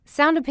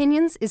Sound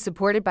Opinions is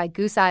supported by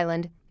Goose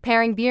Island,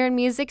 pairing beer and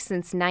music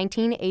since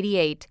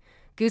 1988.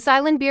 Goose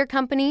Island Beer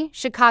Company,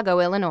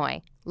 Chicago,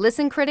 Illinois.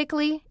 Listen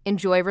critically,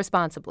 enjoy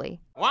responsibly.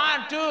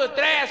 1, 2,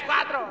 3,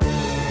 4.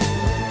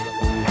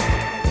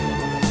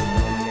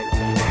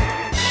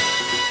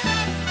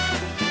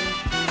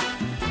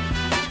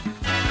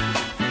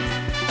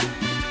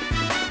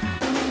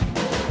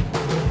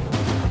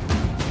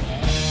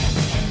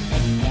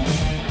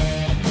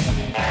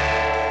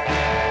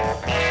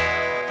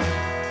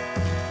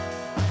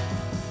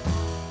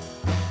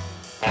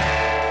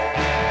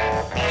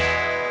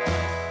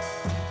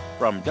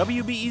 From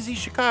WBEZ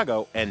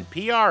Chicago and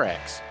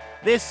PRX,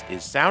 this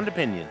is Sound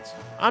Opinions.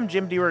 I'm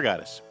Jim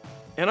DeRogatis.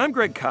 And I'm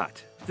Greg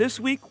Kot.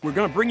 This week, we're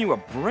going to bring you a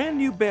brand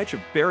new batch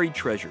of buried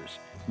treasures.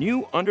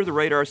 New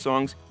under-the-radar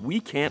songs we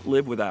can't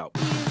live without.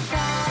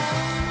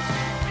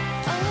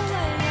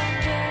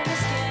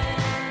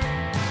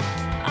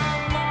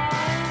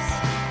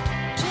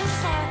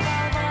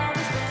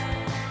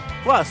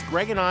 Plus,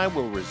 Greg and I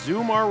will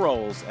resume our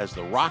roles as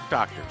the rock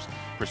doctors,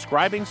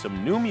 prescribing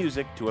some new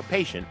music to a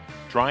patient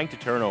trying to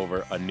turn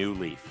over a new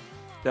leaf.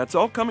 That's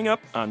all coming up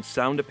on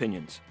Sound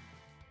Opinions.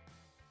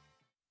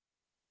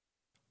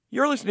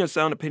 You're listening to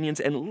Sound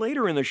Opinions, and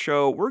later in the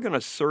show, we're going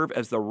to serve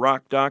as the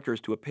rock doctors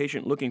to a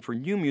patient looking for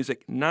new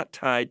music not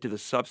tied to the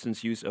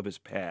substance use of his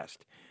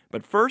past.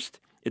 But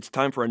first, it's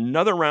time for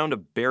another round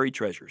of Buried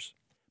Treasures.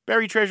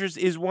 Buried Treasures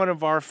is one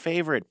of our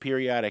favorite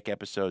periodic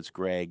episodes,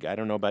 Greg. I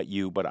don't know about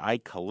you, but I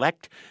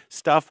collect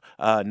stuff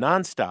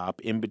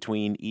nonstop in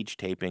between each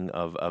taping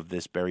of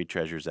this Buried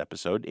Treasures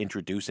episode,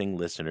 introducing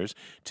listeners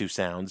to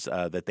sounds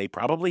that they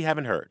probably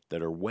haven't heard,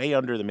 that are way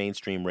under the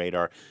mainstream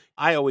radar.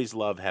 I always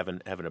love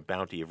having a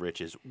bounty of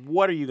riches.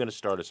 What are you going to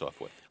start us off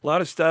with? A lot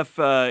of stuff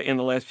in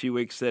the last few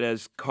weeks that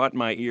has caught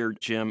my ear,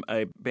 Jim.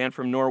 A band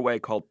from Norway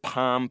called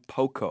Pom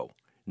Poko,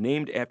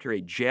 named after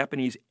a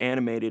Japanese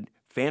animated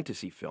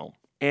fantasy film.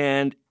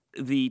 And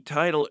the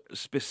title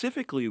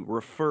specifically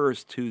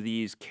refers to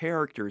these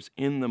characters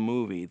in the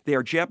movie. They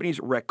are Japanese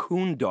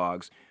raccoon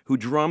dogs who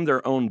drum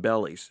their own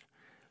bellies.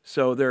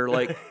 So they're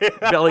like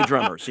belly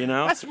drummers, you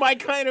know? That's my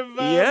kind of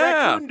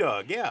raccoon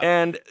dog, yeah.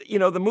 And, you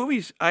know, the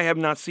movies, I have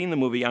not seen the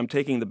movie. I'm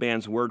taking the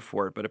band's word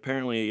for it. But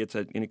apparently it's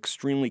an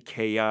extremely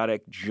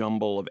chaotic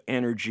jumble of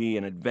energy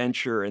and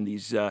adventure. And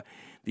these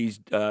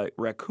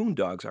raccoon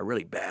dogs are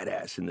really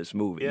badass in this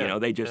movie. Yeah, you know,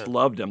 they just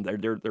loved them.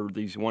 They're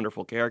these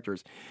wonderful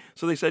characters.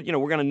 So they said, you know,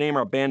 we're going to name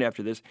our band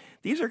after this.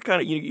 These are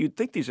kind of, you'd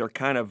think these are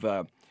kind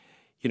of,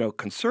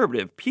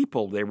 conservative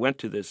people. They went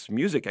to this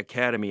music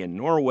academy in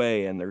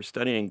Norway and they're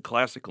studying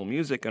classical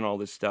music and all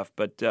this stuff.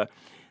 But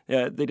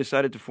they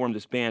decided to form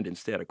this band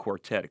instead, a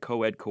quartet, a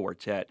co-ed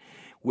quartet,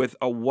 with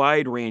a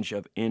wide range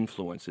of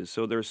influences.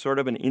 So there's sort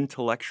of an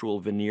intellectual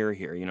veneer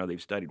here. You know,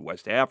 they've studied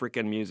West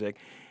African music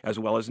as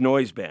well as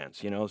noise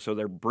bands, you know, so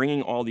they're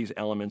bringing all these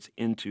elements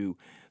into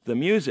the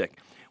music.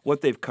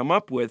 What they've come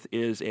up with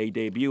is a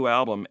debut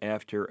album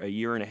after a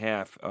year and a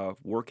half of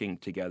working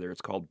together.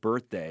 It's called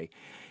Birthday.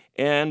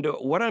 And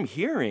what I'm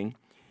hearing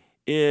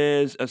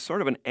is a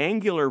sort of an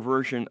angular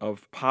version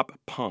of pop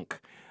punk.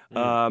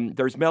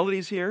 There's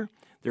melodies here.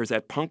 There's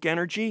that punk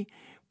energy.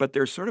 But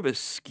there's sort of a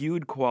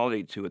skewed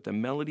quality to it. The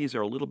melodies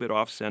are a little bit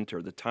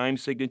off-center. The time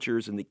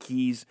signatures and the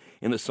keys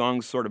in the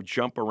songs sort of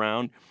jump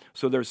around.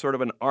 So there's sort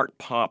of an art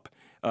pop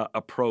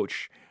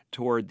approach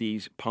toward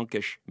these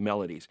punkish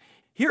melodies.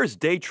 Here's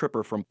Day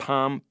Tripper from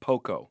Pom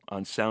Poko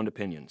on Sound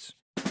Opinions.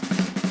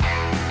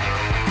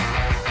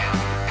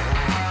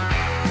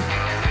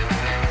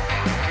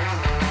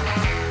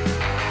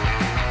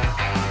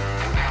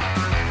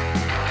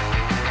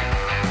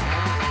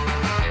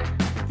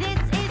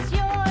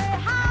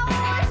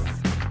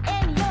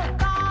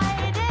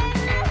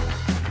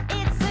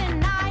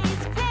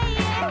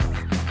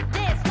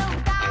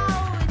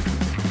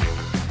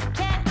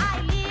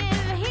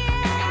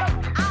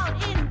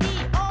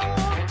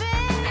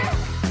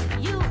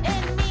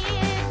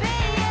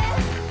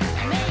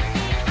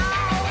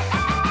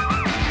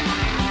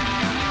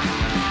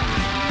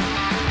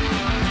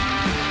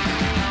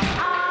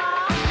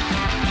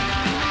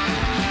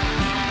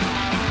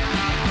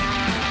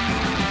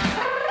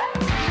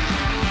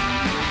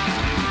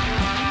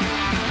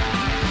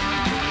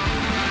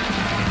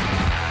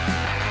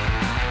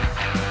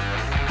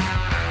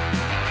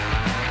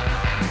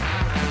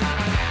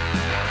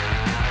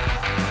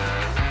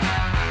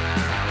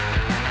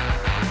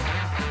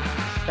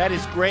 That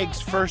is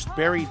Greg's first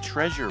buried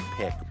treasure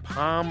pick,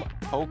 Pom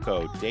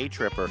Poko, Day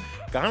Tripper.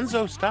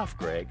 Gonzo stuff,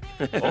 Greg,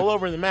 all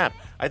over the map.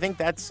 I think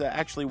that's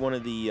actually one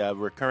of the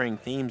recurring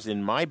themes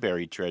in my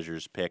buried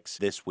treasures picks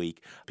this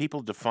week.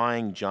 People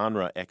defying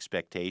genre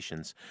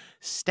expectations.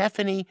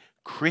 Stephanie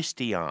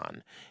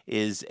Christian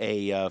is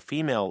a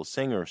female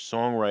singer,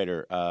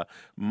 songwriter,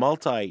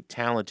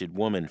 multi-talented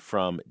woman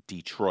from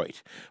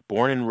Detroit.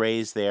 Born and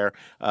raised there,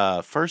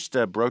 first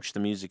broached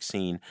the music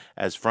scene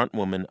as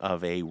frontwoman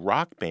of a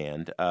rock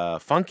band,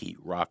 funky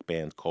rock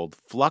band called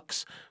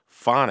Flux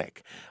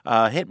Phonic.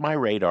 Hit my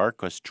radar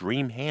because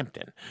Dream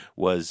Hampton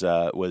was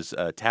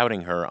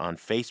touting her on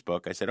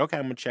Facebook. I said, okay,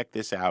 I'm going to check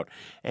this out.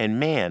 And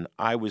man,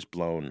 I was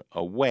blown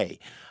away.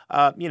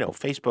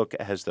 Facebook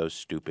has those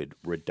stupid,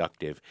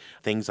 reductive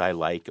things I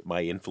like,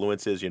 my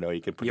influences, you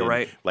can put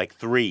in like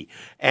 3.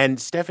 And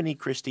Stephanie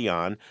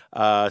Christian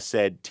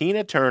said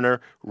Tina Turner,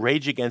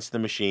 Rage Against the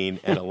Machine,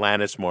 and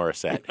Alanis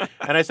Morissette.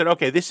 And I said,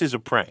 okay, this is a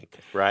prank,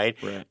 right?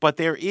 But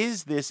there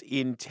is this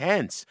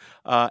intense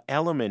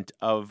element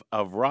of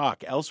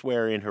rock.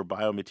 Elsewhere in her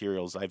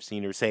biomaterials, I've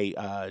seen her say,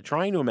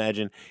 trying to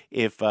imagine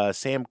if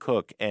Sam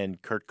Cooke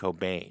and Kurt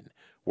Cobain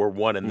were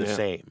one and the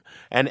same.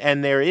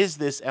 And there is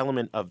this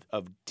element of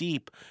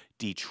deep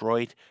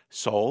Detroit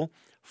soul,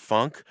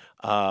 funk,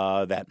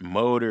 that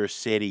Motor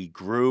City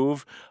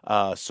groove,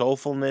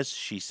 soulfulness.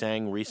 She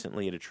sang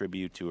recently at a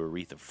tribute to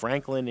Aretha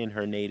Franklin in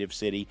her native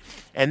city.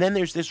 And then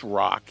there's this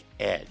rock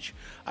edge.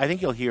 I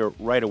think you'll hear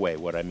right away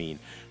what I mean.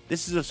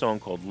 This is a song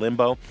called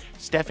Limbo.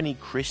 Stephanie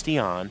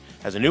Christian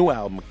has a new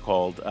album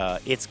called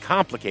It's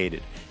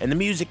Complicated. And the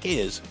music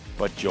is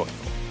but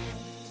joyful.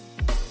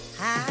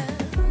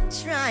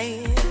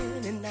 Trying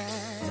and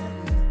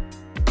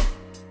I'm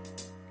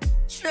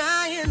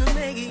trying to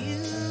make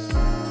you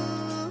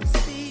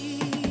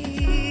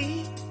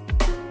see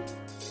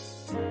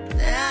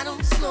that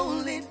I'm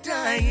slowly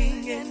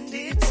dying, and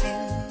it's you,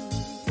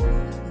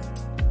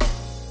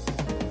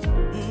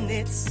 and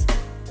it's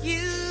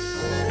you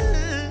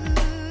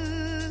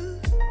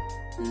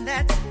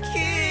that's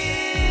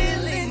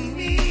killing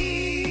me.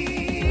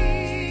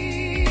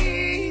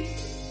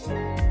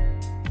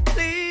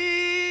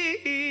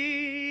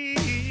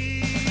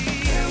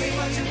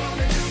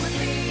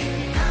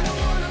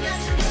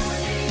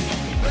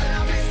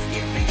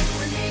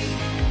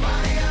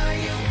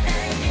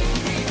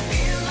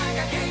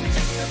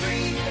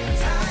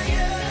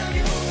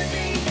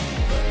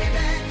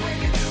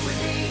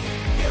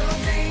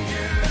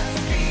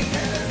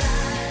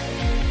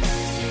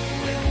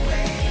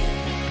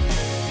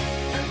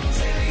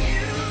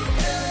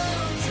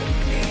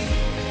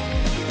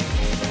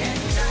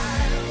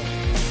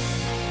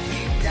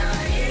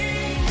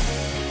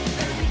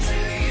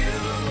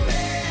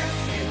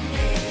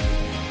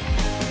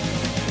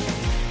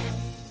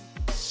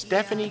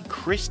 Stephanie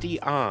Christian.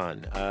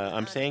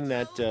 I'm saying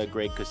that,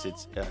 Greg, because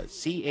it's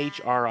CHRISTI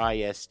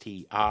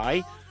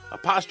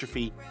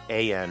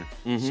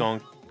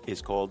Song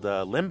is called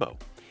Limbo.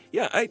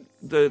 Yeah,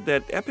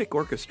 that epic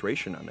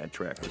orchestration on that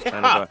track was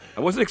kind of I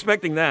wasn't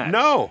expecting that.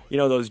 No.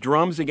 Those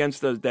drums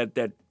against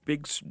that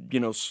big,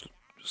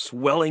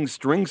 swelling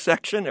string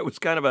section. It was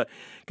kind of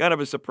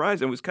a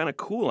surprise. It was kind of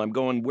cool. I'm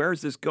going,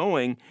 where's this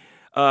going?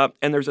 And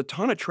there's a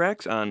ton of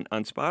tracks on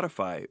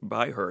Spotify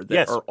by her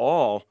that are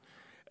all,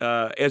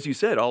 as you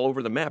said, all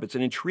over the map. It's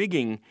an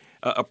intriguing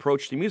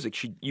approach to music.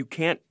 You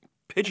can't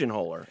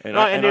pigeonhole her, and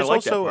there's I like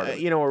also that part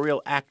of it. a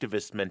real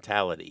activist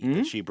mentality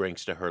that she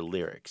brings to her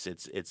lyrics.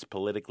 It's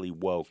politically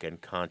woke and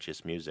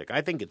conscious music.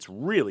 I think it's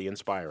really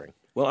inspiring.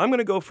 Well, I'm going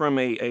to go from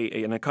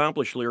an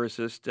accomplished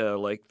lyricist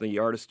like the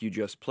artist you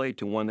just played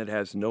to one that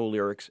has no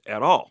lyrics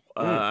at all.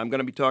 I'm going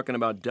to be talking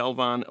about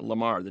Delvon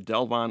Lamar, the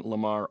Delvon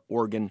Lamar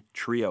Organ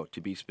Trio,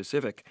 to be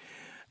specific.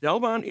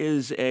 Delvon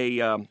is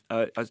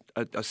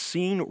a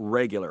scene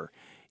regular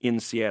in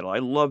Seattle. I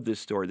love this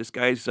story. This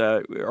guy's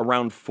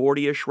around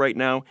 40-ish right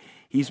now.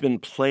 He's been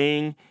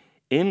playing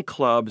in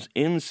clubs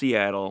in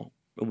Seattle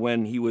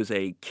when he was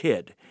a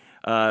kid,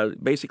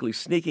 basically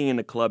sneaking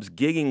into clubs,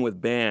 gigging with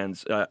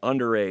bands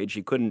underage.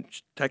 He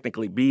couldn't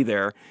technically be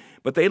there,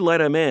 but they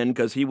let him in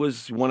because he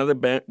was one of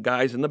the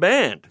guys in the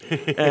band.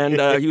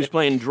 And he was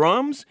playing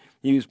drums,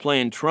 he was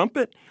playing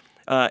trumpet,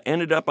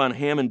 ended up on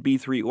Hammond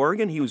B3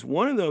 organ. He was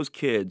one of those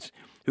kids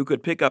who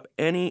could pick up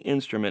any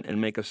instrument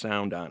and make a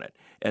sound on it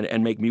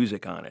and make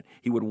music on it.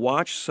 He would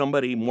watch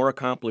somebody more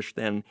accomplished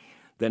than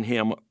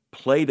him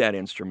play that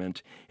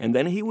instrument, and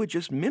then he would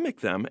just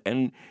mimic them,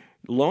 and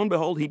lo and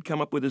behold, he'd come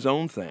up with his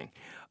own thing.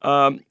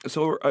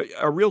 So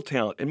a real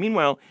talent. And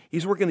meanwhile,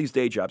 he's working these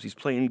day jobs. He's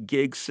playing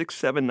gigs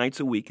 6-7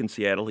 nights a week in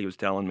Seattle, he was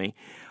telling me,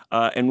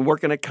 and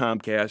working at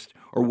Comcast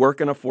or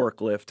working a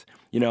forklift,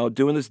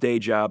 doing this day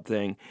job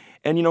thing.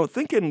 And,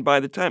 thinking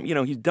by the time,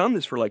 he's done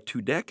this for like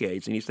 2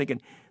 decades, and he's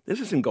thinking, this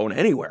isn't going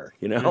anywhere,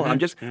 I'm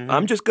just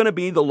going to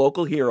be the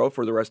local hero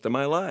for the rest of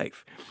my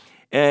life.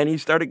 And he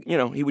started,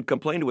 he would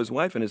complain to his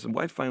wife, and his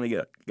wife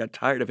finally got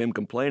tired of him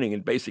complaining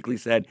and basically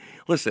said,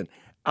 listen,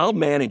 I'll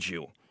manage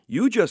you.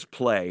 You just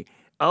play.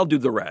 I'll do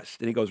the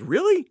rest. And he goes,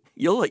 really?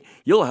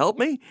 You'll help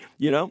me?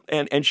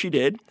 And she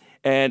did.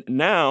 And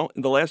now,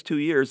 in the last 2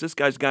 years, this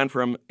guy's gone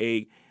from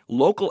a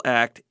local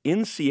act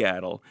in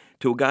Seattle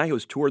to a guy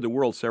who's toured the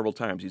world several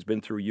times. He's been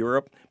through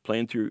Europe,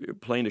 playing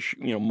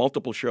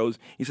multiple shows.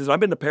 He says, I've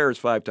been to Paris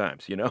 5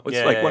 times.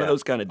 It's one of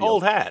those kind of deals.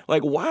 Old hat.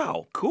 Like,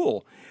 wow,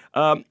 cool.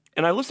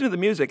 And I listened to the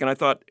music, and I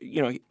thought,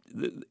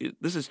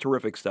 this is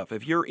terrific stuff.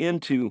 If you're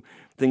into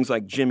things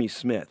like Jimmy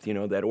Smith,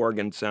 that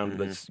organ sound,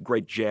 that's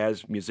great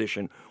jazz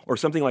musician, or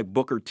something like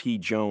Booker T.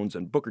 Jones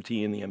and Booker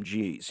T. and the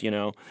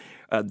MGs,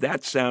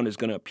 that sound is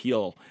going to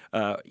appeal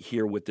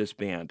here with this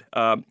band.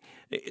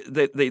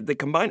 They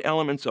combine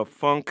elements of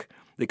funk,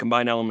 they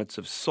combine elements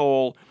of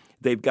soul.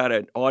 They've got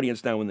an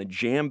audience now in the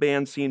jam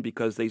band scene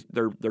because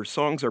their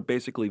songs are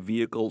basically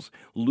vehicles,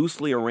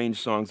 loosely arranged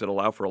songs that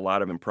allow for a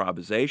lot of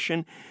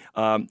improvisation.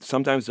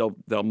 Sometimes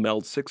they'll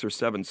meld 6 or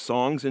 7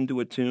 songs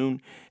into a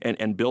tune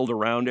and build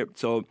around it.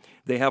 So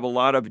they have a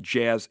lot of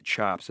jazz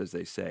chops, as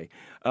they say.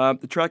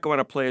 The track I want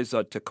to play is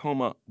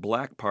Tacoma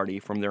Black Party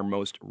from their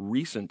most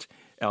recent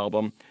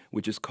album,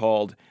 which is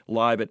called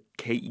Live at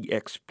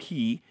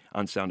KEXP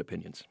on Sound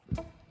Opinions.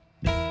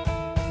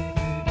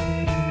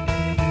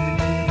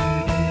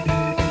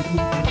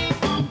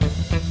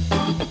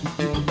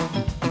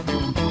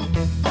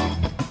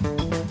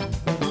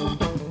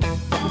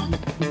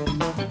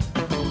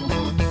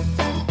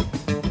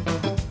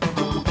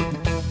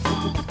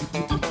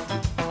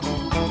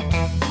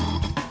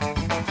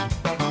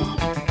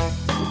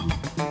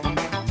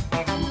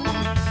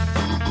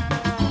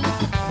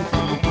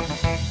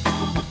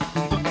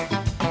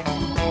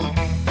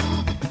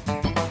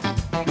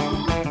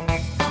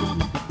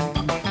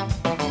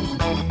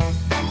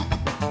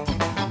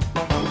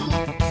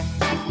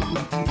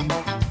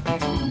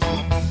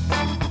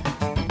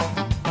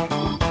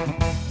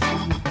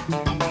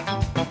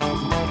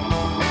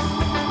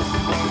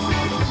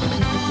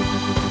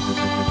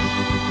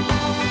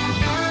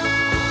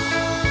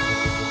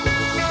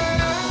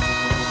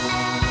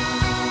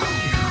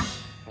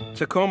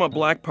 Tacoma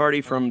Black Party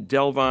from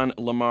Delvon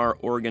Lamar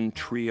Organ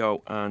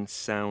Trio on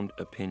Sound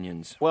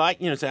Opinions. Well,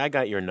 I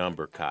got your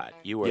number, Kot.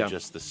 You are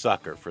just the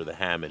sucker for the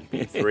Hammond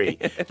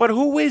B3. But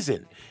who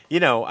isn't?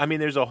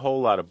 There's a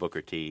whole lot of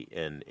Booker T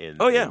in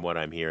what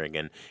I'm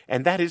hearing,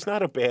 and that is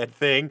not a bad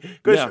thing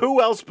because who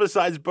else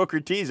besides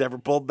Booker T's ever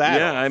pulled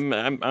that off?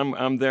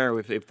 I'm there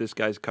if this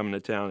guy's coming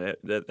to town.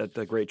 That's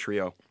a great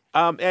trio.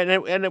 And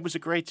it was a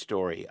great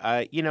story.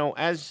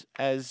 As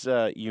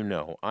I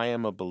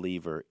am a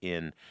believer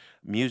in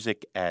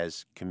music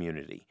as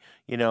community.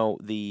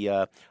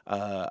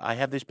 I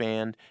have this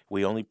band.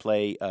 We only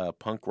play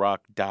punk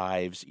rock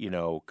dives,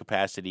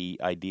 capacity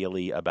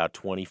ideally about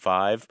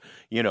 25,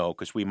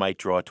 because we might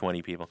draw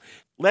 20 people.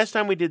 Last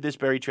time we did this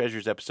Buried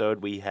Treasures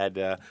episode, we had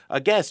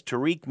a guest,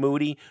 Tariq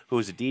Moody, who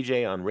was a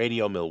DJ on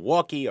Radio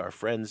Milwaukee, our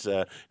friends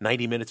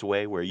 90 minutes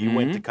away where you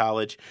went to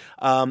college.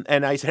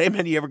 And I said, hey,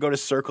 man, do you ever go to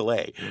Circle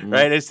A?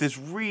 Right? It's this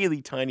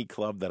really tiny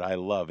club that I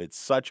love. It's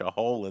such a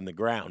hole in the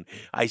ground,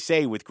 I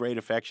say with great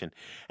affection.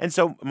 And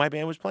so my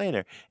band was playing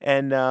there.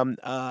 And,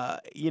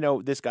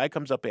 this guy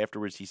comes up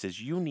afterwards. He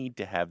says, you need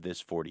to have this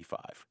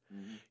 45.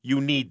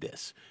 You need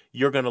this.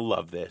 You're going to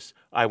love this.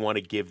 I want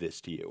to give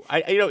this to you.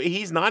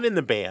 He's not in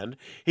the band.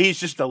 He's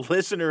just a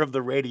listener of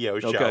the radio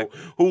show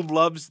who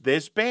loves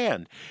this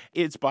band.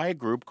 It's by a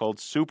group called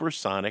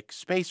Supersonic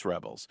Space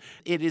Rebels.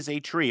 It is a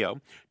trio,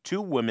 2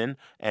 women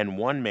and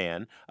 1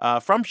 man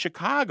from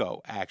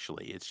Chicago,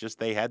 actually. It's just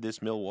they had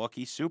this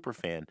Milwaukee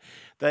superfan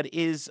that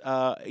is,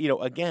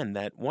 again,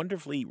 that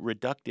wonderfully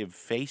reductive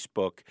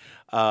Facebook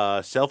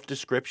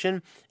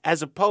self-description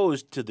as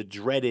opposed to the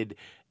dreaded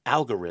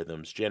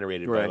algorithms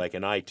generated by like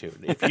an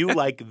iTunes. If you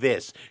like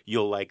this,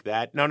 you'll like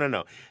that.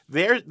 No.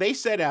 They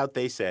set out,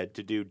 they said,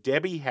 to do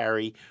Debbie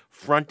Harry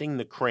fronting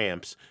the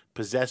Cramps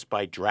possessed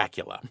by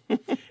Dracula.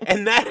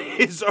 And that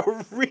is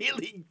a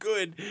really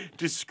good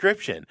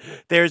description.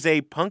 There's a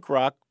punk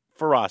rock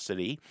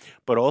ferocity,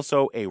 but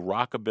also a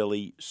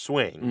rockabilly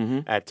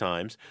swing at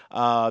times.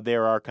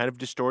 There are kind of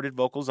distorted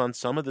vocals on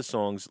some of the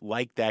songs,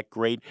 like that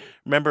great.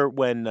 Remember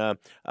when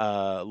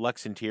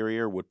Lux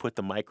Interior would put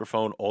the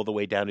microphone all the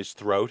way down his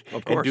throat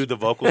and do the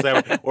vocals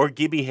that way? Or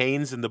Gibby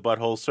Haynes and the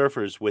Butthole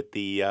Surfers with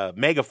the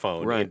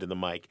megaphone into the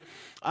mic.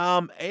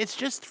 It's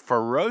just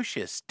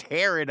ferocious,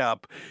 tear it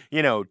up,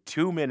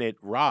 2-minute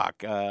rock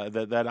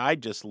that I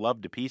just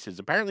love to pieces.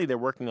 Apparently, they're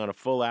working on a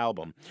full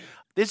album.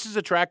 This is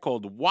a track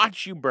called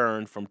Watch You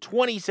Burn from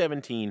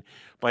 2017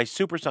 by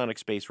Supersonic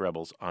Space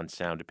Rebels on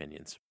Sound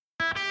Opinions.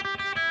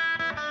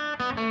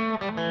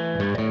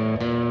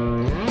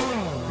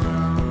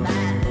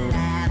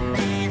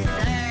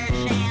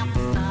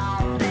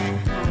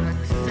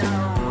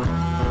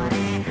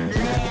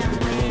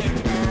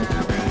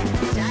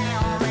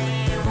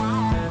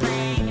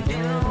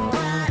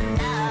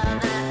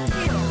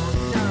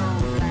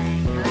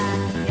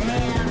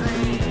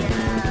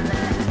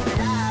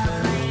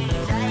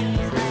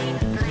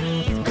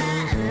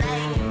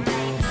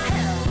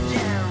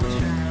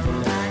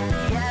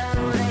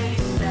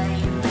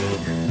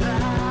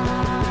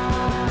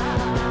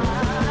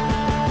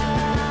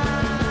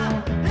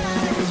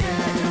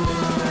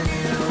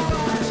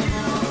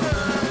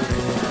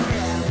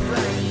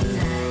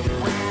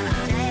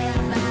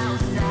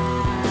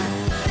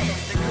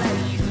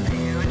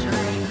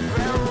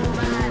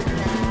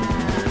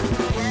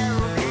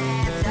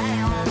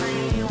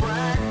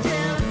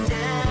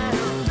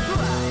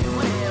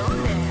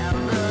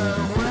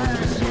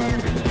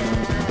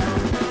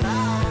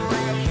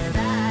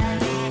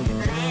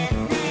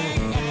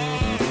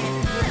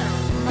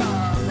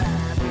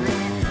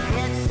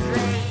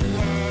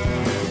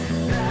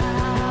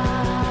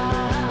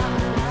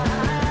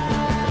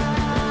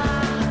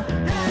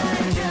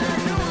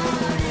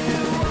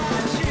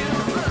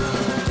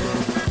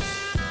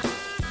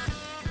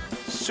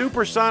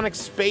 Supersonic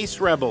Space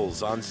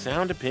Rebels on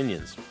Sound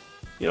Opinions.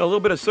 You know, a little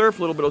bit of surf,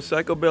 a little bit of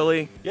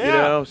psychobilly, Yeah. you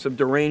know, some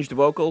deranged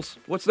vocals.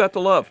 What's not to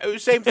love?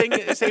 Same thing,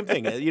 same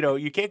thing. You know,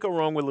 you can't go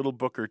wrong with little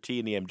Booker T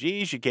and the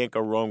MGs. You can't go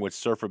wrong with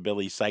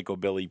surferbilly,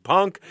 psychobilly,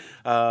 punk.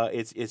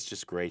 It's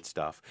just great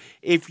stuff.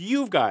 If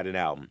you've got an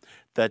album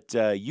that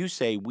you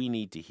say we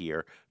need to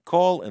hear,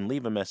 call and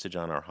leave a message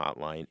on our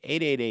hotline,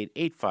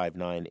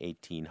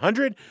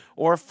 888-859-1800,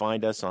 or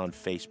find us on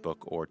Facebook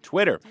or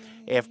Twitter.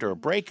 After a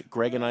break,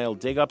 Greg and I will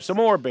dig up some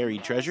more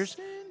buried treasures.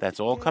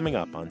 That's all coming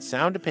up on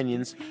Sound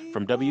Opinions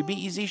from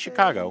WBEZ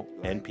Chicago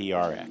and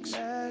PRX.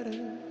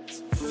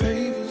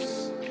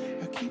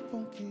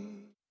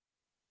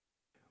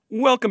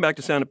 Welcome back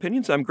to Sound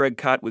Opinions. I'm Greg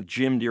Kot with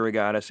Jim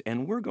DeRogatis,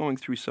 and we're going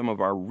through some of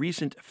our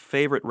recent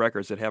favorite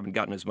records that haven't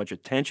gotten as much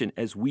attention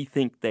as we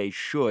think they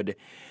should.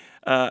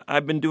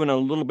 I've been doing a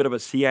little bit of a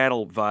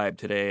Seattle vibe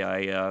today.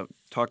 I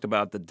talked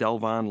about the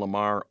Delvon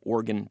Lamar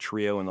organ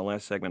trio in the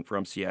last segment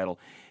from Seattle,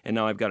 and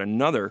now I've got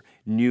another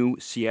new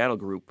Seattle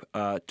group,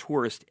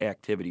 Tourist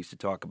Activities, to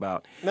talk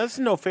about. Now, this is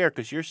no fair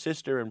because your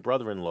sister and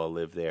brother-in-law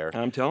live there.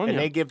 I'm telling you. And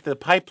they give the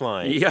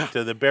pipeline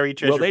to the buried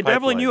treasure. Well, they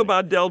definitely pipeline. knew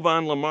about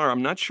Delvon Lamar.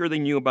 I'm not sure they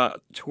knew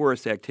about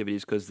Tourist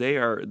Activities because they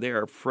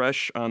are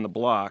fresh on the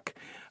block.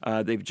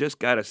 They've just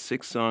got a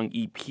 6-song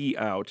EP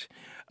out,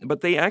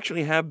 but they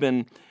actually have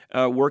been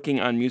working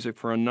on music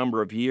for a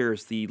number of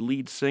years. The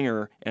lead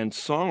singer and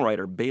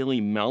songwriter, Bailey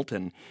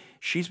Melton,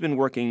 she's been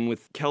working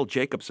with Kel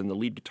Jacobson, the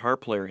lead guitar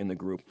player in the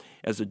group,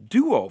 as a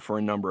duo for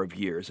a number of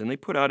years. And they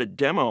put out a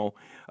demo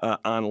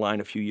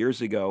online a few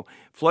years ago,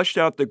 fleshed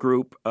out the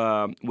group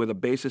with a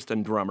bassist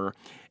and drummer,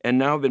 and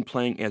now have been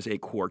playing as a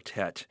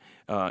quartet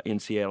in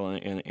Seattle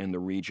and the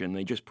region.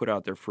 They just put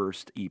out their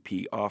first EP,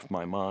 Off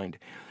My Mind.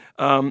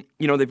 You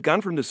know, they've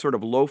gone from this sort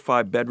of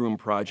lo-fi bedroom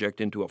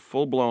project into a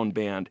full-blown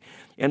band.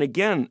 And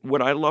again,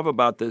 what I love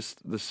about this,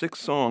 the 6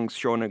 songs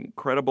show an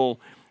incredible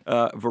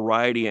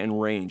variety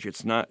and range.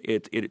 It's not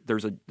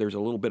there's a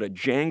little bit of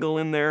jangle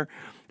in there.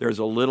 There's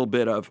a little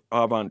bit of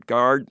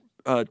avant-garde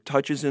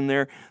touches in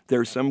there.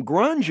 There's some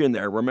grunge in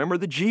there. Remember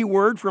the G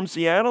word from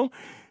Seattle?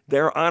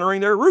 They're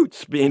honoring their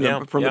roots, being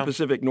from the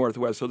Pacific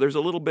Northwest. So there's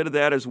a little bit of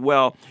that as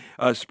well,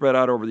 spread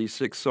out over these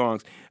 6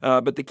 songs.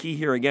 But the key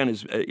here again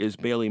is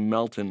Bailey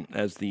Melton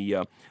as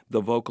the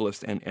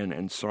vocalist and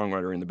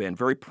songwriter in the band.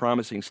 Very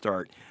promising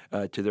start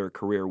to their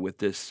career with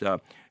this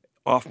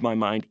Off My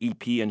Mind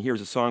EP. And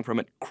here's a song from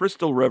it,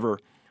 Crystal River,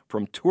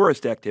 from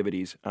Tourist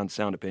Activities on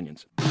Sound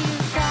Opinions.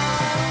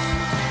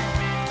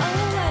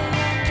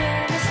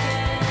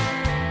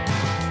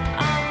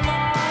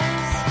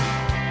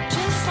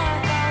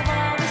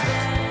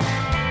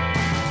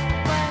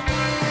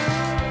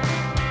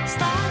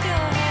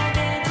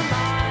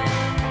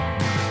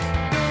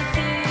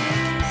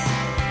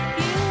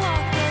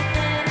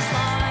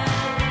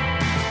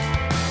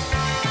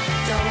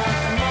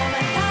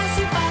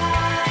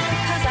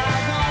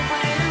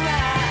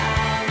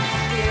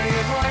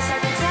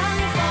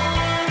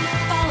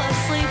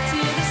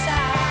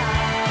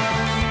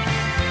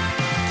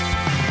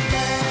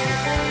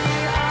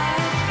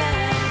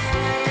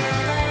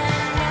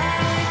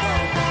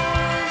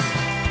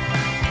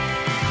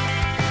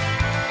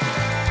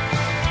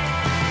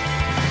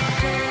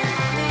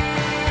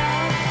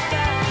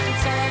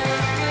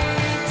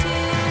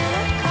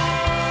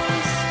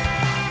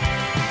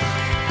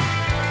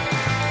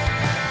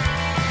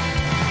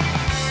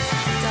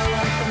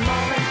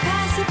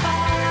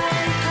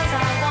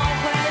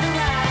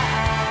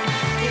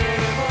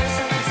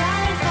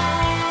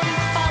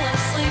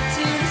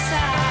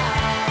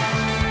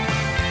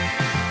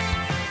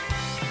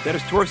 That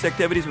is Tourist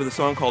Activities with a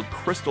song called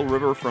Crystal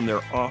River from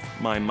their Off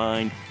My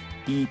Mind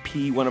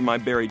EP, one of my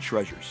buried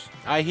treasures.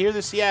 I hear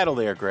the Seattle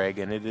there, Greg,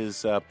 and it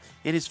is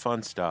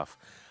fun stuff.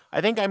 I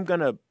think I'm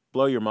going to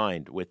blow your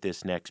mind with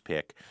this next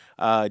pick.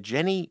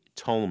 Jenny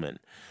Tolman.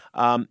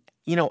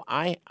 You know,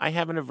 I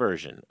have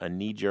a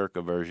knee-jerk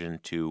aversion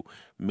to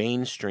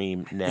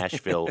mainstream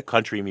Nashville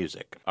country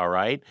music, all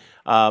right?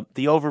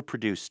 The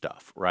overproduced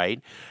stuff,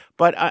 right?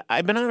 But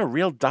I've been on a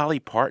real Dolly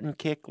Parton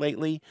kick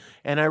lately,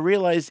 and I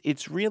realize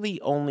it's really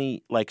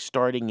only like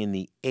starting in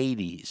the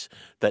 80s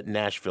that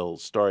Nashville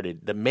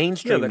started, the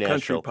mainstream the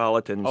Nashville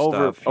countrypolitan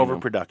stuff.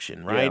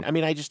 Overproduction, right? Yeah. I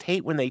mean, I just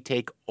hate when they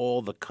take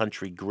all the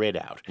country grit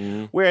out.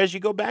 Mm-hmm. Whereas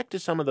you go back to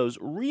some of those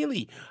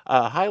really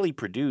highly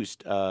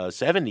produced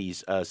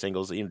 70s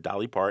singles, you know,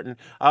 Dolly Parton,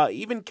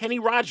 even Kenny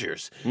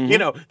Rogers. Mm-hmm. You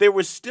know, there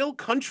was still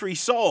country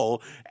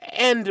soul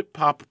and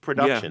pop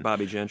production. Yeah,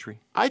 Bobby Gentry.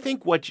 I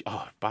think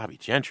Bobby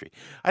Gentry.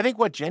 I think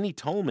what Jenny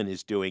Tolman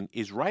is doing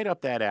is right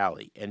up that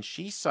alley. And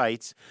she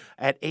cites,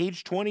 at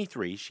age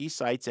 23, she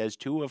cites as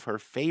 2 of her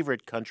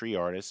favorite country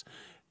artists,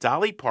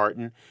 Dolly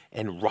Parton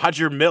and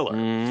Roger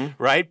Miller,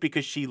 right?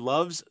 Because she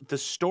loves the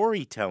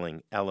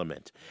storytelling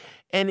element.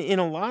 And in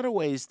a lot of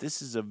ways,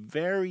 this is a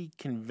very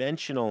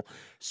conventional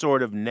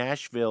sort of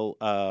Nashville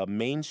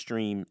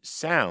mainstream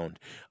sound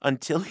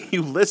until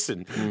you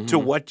listen to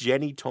what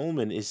Jenny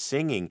Tolman is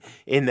singing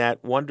in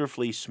that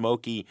wonderfully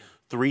smoky,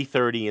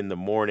 3:30 in the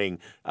morning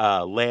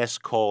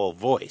last call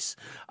voice.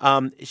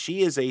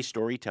 She is a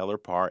storyteller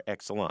par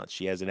excellence.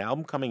 She has an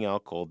album coming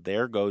out called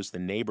There Goes the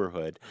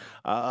Neighborhood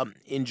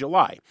in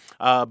July.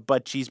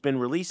 But she's been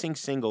releasing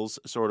singles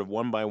sort of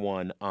one by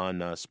one on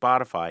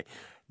Spotify.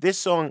 This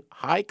song,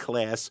 High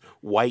Class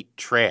White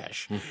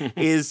Trash,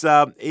 is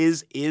a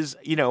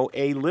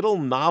little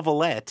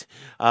novelette,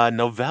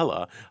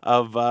 novella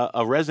of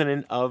a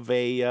resident of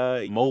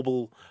a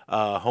mobile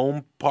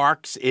home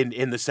parks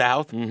in the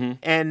South. Mm-hmm.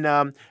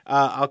 And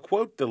I'll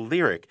quote the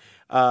lyric.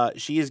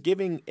 She is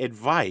giving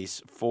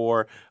advice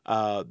for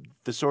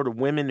the sort of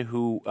women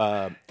who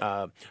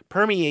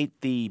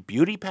permeate the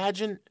beauty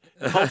pageant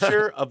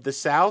culture of the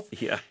South.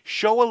 Yeah.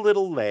 Show a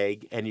little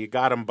leg and you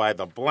got 'em by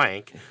the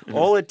blank.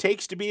 All it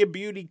takes to be a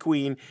beauty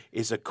queen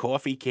is a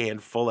coffee can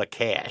full of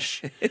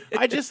cash.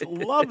 I just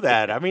love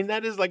that. I mean,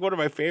 that is like one of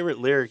my favorite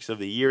lyrics of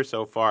the year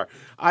so far.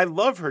 I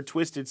love her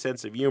twisted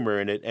sense of humor,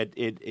 and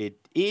it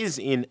is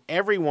in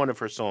every one of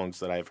her songs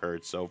that I've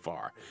heard so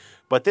far.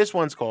 But this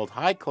one's called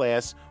High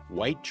Class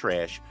White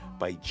Trash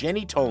by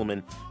Jenny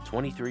Tolman,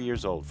 23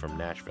 years old, from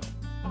Nashville.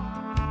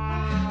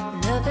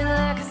 Nothing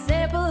like a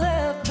sample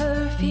of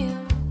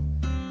perfume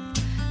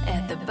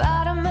at the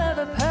bottom of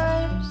a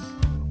purse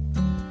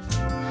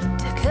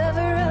to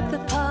cover up the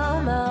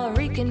palm all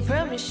reeking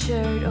from his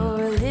shirt,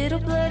 or a little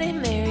Bloody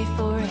Mary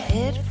for a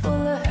head full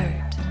of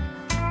hurt.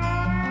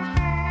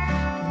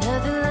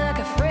 Nothing like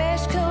a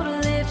fresh coat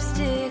of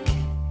lipstick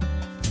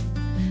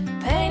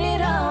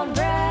painted on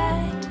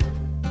bright.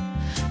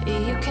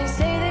 You can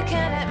say the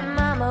kind that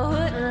mama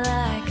wouldn't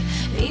like,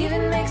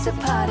 even makes a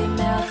potty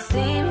mouth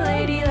seem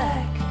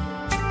ladylike.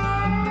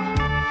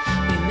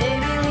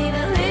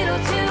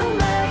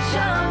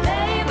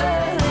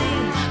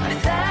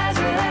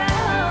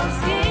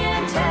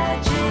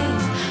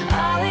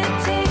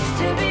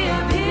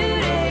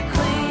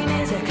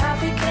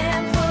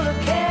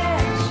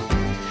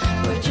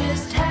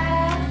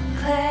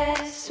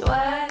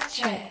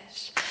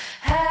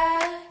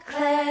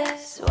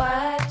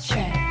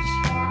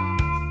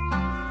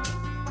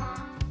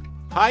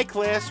 High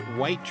Class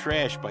White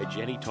Trash by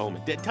Jenny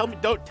Tolman.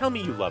 Don't tell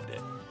me you loved it.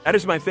 That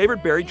is my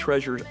favorite buried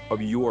treasure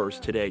of yours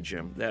today,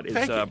 Jim. That is,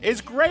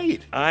 it's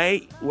great.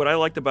 What I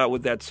liked about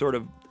with that sort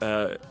of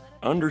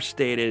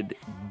understated,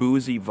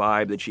 boozy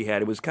vibe that she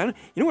had, it was kind of,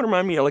 you know what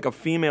reminded me of, like a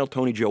female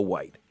Tony Joe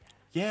White.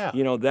 Yeah.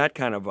 You know, that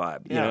kind of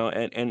vibe. Yeah. You know,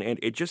 and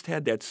it just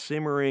had that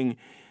simmering,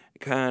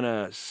 kind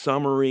of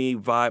summery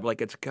vibe,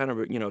 like it's kind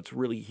of, you know, it's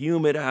really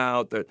humid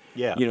out.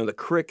 You know, the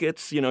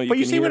crickets, you know. But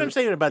you see what I'm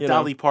saying about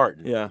Dolly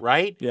Parton, yeah,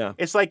 right? Yeah.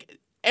 It's like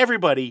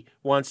everybody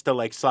wants to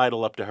like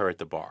sidle up to her at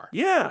the bar.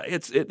 Yeah,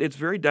 it's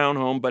very down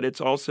home, but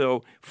it's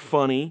also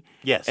funny.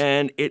 Yes.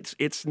 And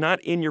it's not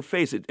in your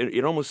face.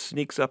 It almost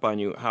sneaks up on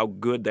you how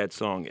good that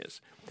song is.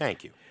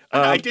 Thank you.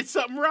 I did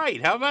something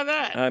right. How about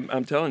that?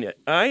 I'm telling you.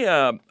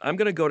 I'm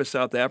going to go to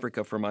South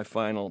Africa for my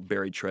final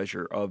buried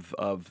treasure of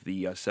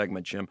the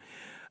segment, Jim.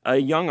 A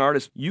young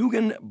artist,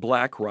 Eugen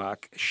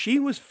Blackrock, she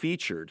was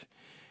featured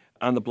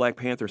on the Black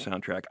Panther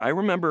soundtrack. I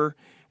remember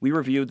we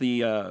reviewed the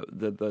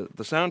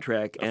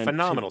soundtrack, and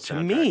phenomenal soundtrack.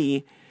 To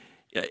me,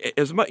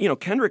 as much, you know,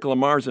 Kendrick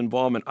Lamar's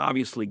involvement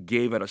obviously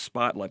gave it a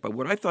spotlight. But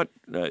what I thought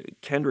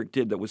Kendrick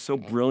did that was so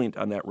brilliant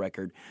on that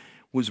record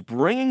was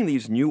bringing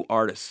these new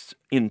artists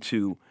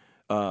into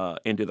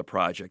the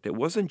project. It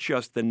wasn't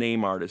just the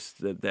name artists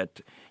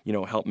that you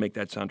know helped make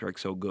that soundtrack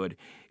so good.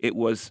 It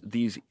was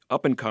these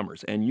up and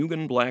comers, and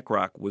Eugen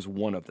Blackrock was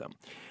one of them.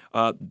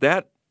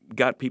 That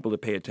got people to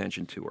pay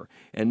attention to her,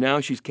 and now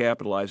she's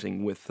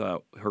capitalizing with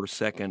her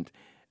second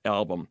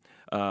album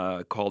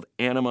called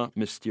Anima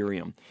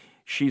Mysterium.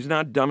 She's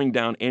not dumbing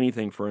down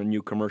anything for a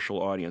new commercial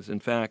audience.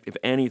 In fact, if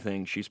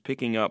anything, she's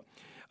picking up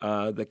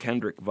the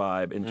Kendrick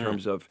vibe in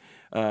terms of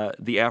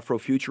the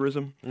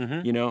Afrofuturism.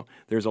 Mm-hmm. You know,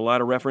 there's a lot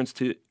of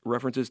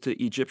references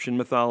to Egyptian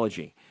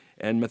mythology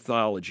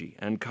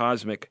and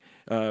cosmic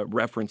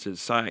references,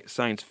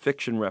 science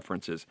fiction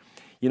references.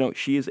 You know,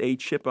 she is a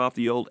chip off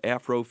the old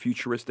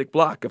Afrofuturistic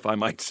block, if I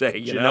might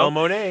say. Janelle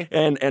Monáe.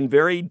 And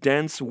very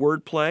dense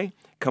wordplay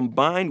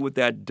combined with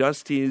that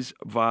Dusty's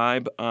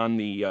vibe on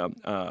the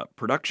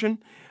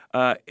production.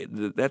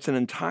 That's an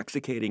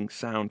intoxicating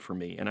sound for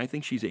me, and I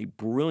think she's a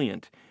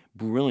brilliant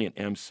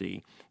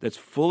MC that's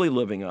fully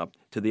living up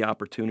to the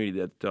opportunity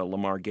that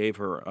Lamar gave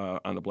her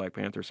on the Black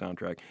Panther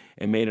soundtrack,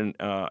 and made an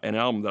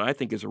album that I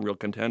think is a real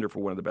contender for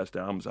one of the best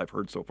albums I've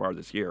heard so far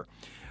this year.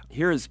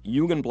 Here is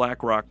Eugen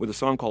Blackrock with a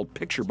song called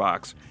Picture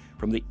Box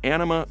from the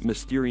Anima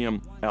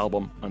Mysterium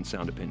album on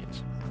Sound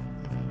Opinions.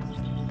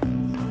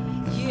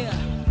 Yeah.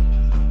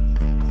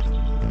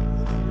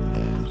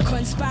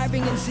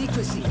 Conspiring in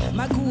secrecy,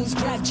 my ghouls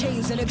drag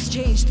chains and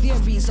exchange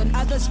theories on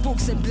other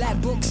spooks and black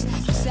books.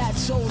 Sad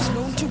souls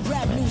known to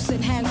grab loose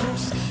and hang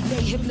loose.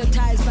 They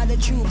hypnotized by the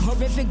tube,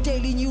 horrific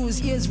daily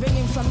news. Ears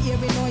ringing from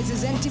eerie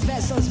noises, empty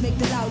vessels make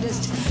the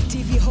loudest.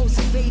 TV hosts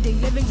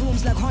invading living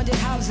rooms like haunted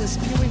houses,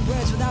 spewing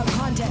words without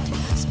content,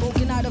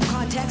 spoken out of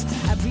context.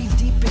 I breathe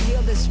deep,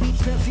 inhale the sweet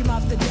perfume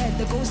of the dead,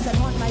 the ghosts that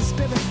haunt my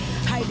spirit.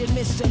 hiding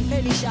mists and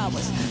early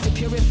showers. To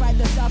purify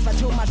the self, I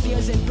throw my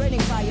fears in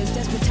burning fires.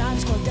 Desperate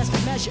times call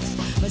desperate measures.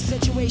 My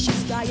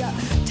situation's dire.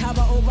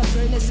 Tower over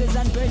furnaces,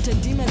 unburnt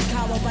and demons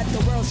cower. But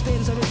the world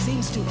spins, or it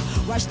seems to.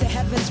 Rush the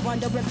heavens,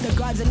 wonder if the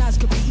gods and us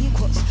could be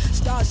equals.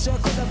 Stars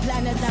circle the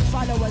planet that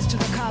follow us to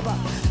the Kaaba.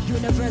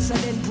 Universal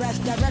in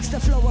breath directs the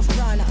flow of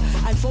prana.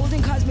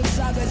 Unfolding cosmic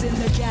sagas in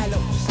the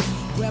gallows,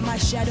 where my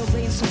shadow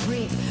reigns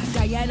supreme.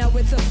 Diana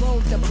with a bow,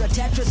 the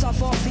protectress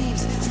of all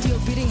thieves. Steel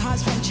beating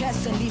hearts from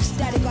chests and leave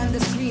static on the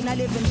screen. I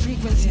live in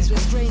frequencies where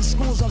strange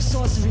schools of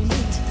sorcery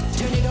meet.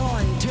 Turn it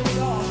on, turn it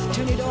off,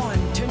 turn it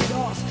on, turn it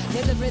off.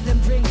 Let the rhythm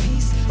bring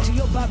peace to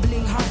your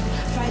bubbling heart.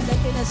 Find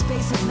that inner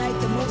space at night,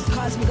 the most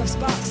cosmic of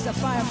sparks. The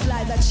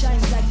firefly that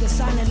shines like the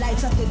sun and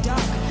lights up the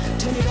dark.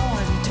 Turn it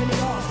on, turn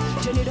it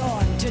off, turn it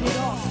on, turn it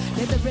off.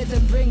 Let the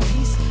rhythm bring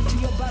peace to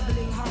your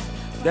bubbling heart.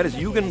 That is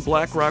Eugen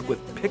Blackrock with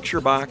Picture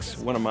Box,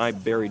 one of my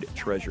buried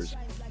treasures.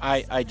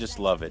 I just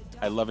love it.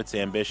 I love its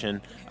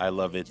ambition. I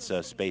love its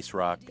space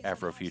rock,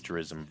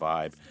 Afrofuturism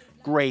vibe.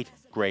 Great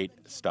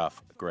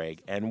stuff,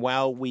 Greg. And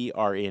while we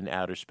are in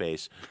outer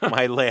space,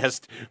 my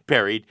last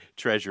buried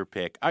treasure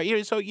pick.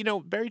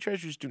 Buried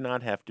treasures do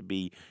not have to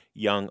be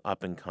young,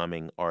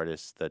 up-and-coming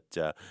artists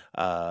that,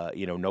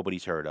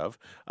 nobody's heard of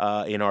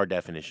in our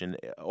definition.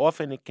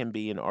 Often it can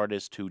be an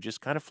artist who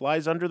just kind of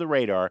flies under the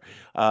radar,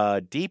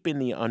 deep in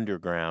the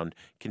underground,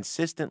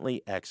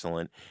 consistently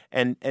excellent.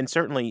 And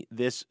certainly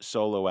this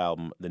solo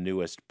album, the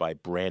newest by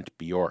Brant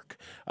Bjork,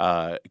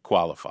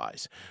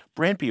 qualifies.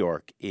 Brant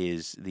Bjork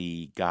is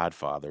the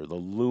godfather, the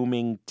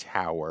looming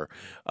tower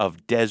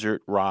of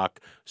desert rock,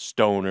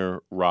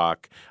 stoner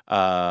rock,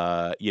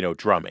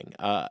 drumming.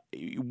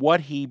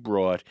 What he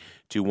brought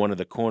to one of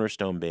the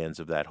cornerstone bands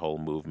of that whole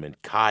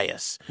movement,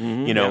 Caius,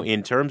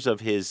 in terms of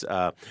his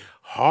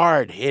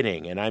hard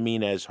hitting, and I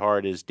mean as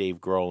hard as Dave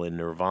Grohl in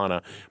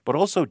Nirvana, but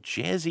also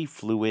jazzy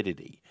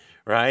fluidity.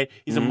 Right?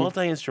 He's a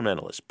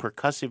multi-instrumentalist,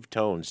 percussive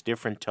tones,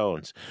 different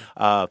tones,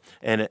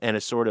 and a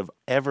sort of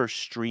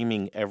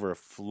ever-streaming,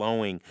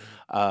 ever-flowing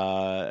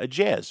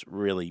jazz,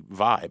 really,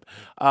 vibe.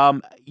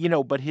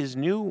 But his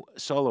new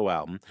solo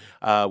album,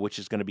 which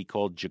is going to be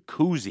called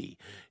Jacuzzi,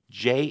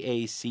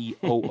 Jaccoozzi,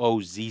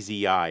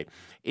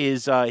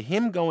 is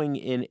him going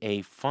in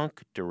a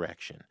funk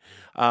direction.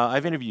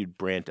 I've interviewed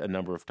Brant a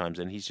number of times,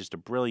 and he's just a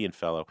brilliant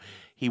fellow.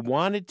 He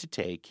wanted to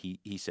take,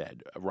 he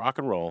said, rock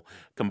and roll,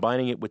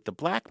 combining it with the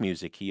black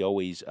music he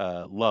always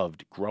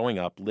loved growing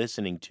up,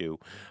 listening to,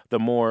 the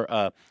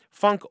more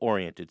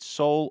funk-oriented,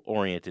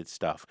 soul-oriented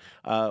stuff.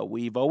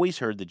 We've always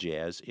heard the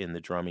jazz in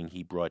the drumming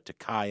he brought to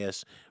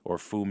Caius or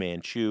Fu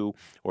Manchu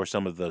or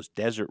some of those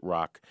desert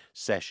rock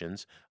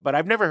sessions, but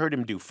I've never heard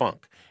him do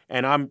funk.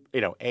 And A,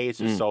 it's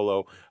a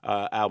solo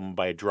album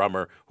by a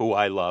drummer who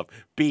I love.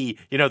 B,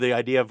 the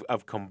idea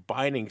of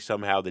combining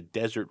somehow the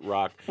desert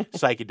rock,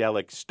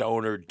 psychedelic,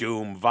 stoner,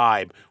 doom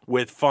vibe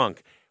with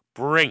funk.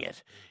 Bring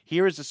it.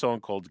 Here is a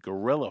song called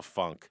Gorilla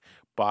Funk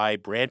by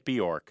Brant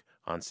Bjork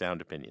on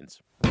Sound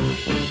Opinions.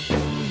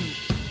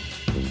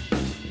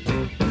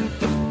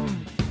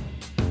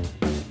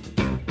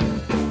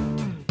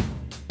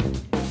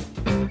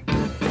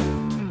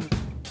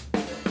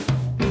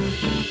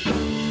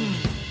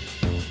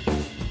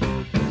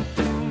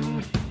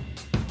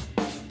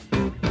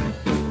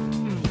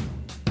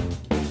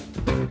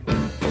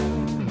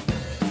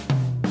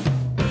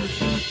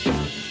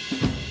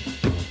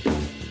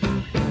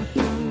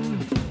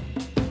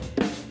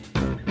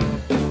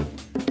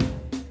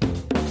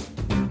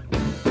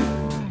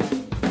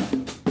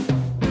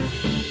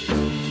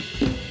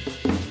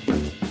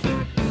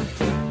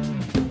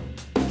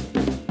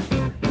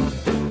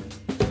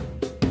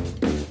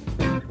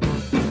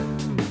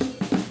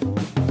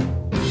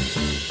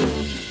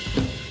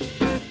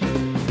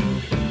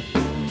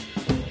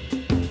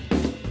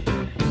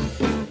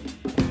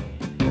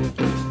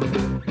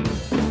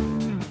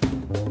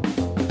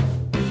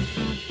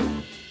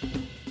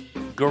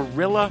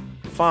 Gorilla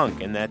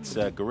Funk, and that's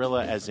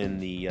gorilla as in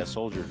the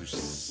soldier who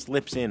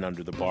slips in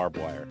under the barbed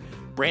wire.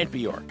 Brant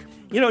Bjork.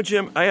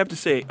 Jim, I have to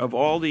say, of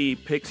all the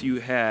picks you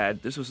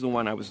had, this was the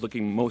one I was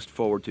looking most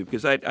forward to,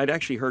 because I'd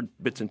actually heard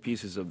bits and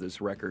pieces of this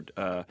record.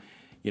 It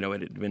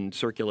had been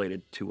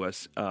circulated to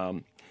us.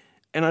 And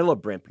I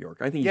love Brant Bjork.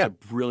 I think he's a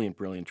brilliant,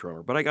 brilliant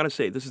drummer. But I got to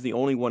say, this is the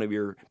only one of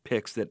your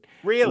picks that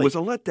was a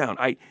letdown.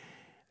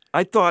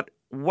 I thought,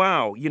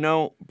 wow,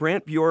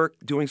 Brant Bjork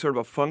doing sort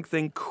of a funk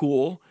thing,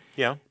 cool.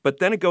 Yeah. But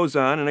then it goes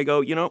on, and I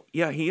go,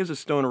 he is a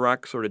stoner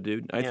rock sort of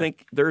dude. I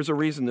think there's a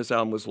reason this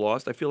album was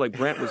lost. I feel like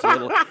Brant was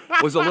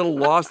a little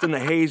lost in the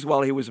haze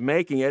while he was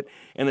making it,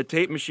 and the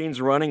tape machine's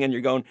running, and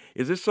you're going,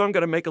 is this song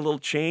going to make a little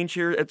change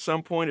here at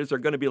some point? Is there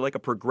going to be like a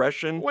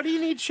progression? What do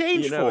you need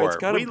change for? It's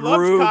kind of love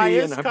groovy and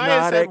Caius. hypnotic.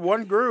 Caius had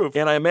one groove.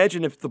 And I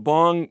imagine if the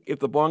bong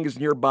is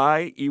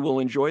nearby, you will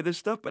enjoy this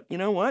stuff. But you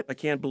know what? I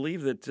can't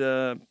believe that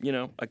a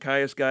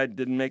Caius guy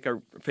didn't make a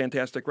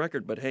fantastic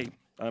record. But hey,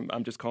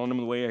 I'm just calling him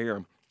the way I hear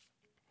him.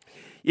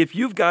 If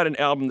you've got an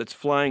album that's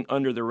flying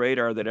under the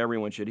radar that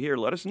everyone should hear,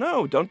 let us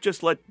know. Don't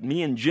just let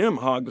me and Jim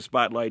hog the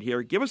spotlight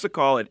here. Give us a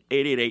call at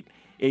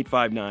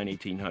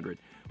 888-859-1800.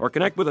 or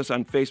connect with us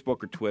on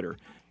Facebook or Twitter.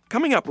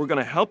 Coming up, we're going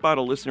to help out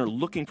a listener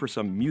looking for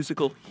some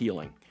musical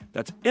healing.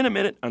 That's in a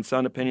minute on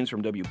Sound Opinions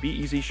from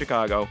WBEZ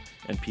Chicago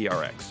and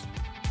PRX.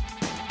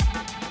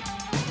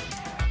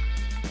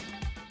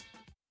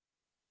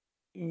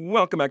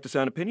 Welcome back to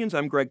Sound Opinions.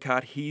 I'm Greg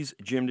Kot. He's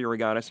Jim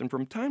DeRogatis. And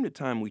from time to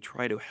time, we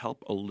try to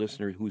help a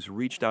listener who's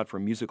reached out for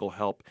musical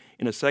help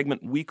in a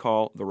segment we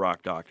call The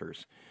Rock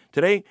Doctors.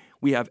 Today,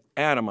 we have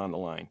Adam on the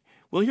line.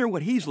 We'll hear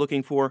what he's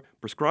looking for,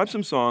 prescribe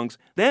some songs,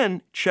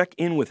 then check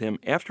in with him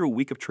after a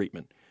week of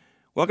treatment.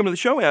 Welcome to the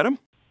show, Adam.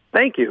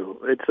 Thank you.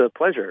 It's a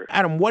pleasure.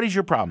 Adam, what is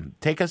your problem?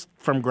 Take us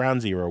from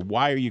ground zero.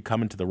 Why are you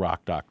coming to the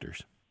Rock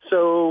Doctors?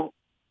 So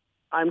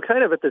I'm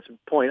kind of at this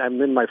point. I'm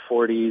in my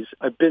 40s.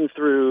 I've been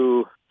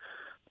through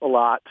a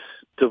lot,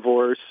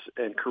 divorce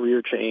and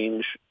career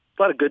change,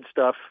 a lot of good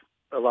stuff,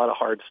 a lot of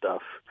hard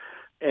stuff.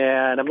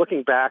 And I'm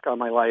looking back on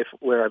my life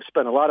where I've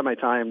spent a lot of my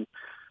time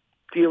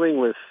dealing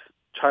with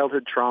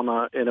childhood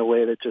trauma in a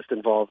way that just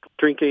involved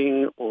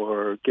drinking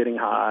or getting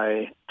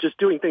high, just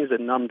doing things that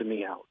numbed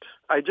me out.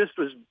 I just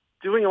was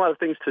doing a lot of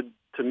things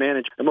to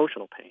manage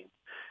emotional pain.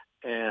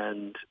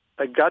 And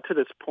I got to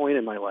this point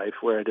in my life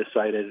where I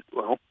decided,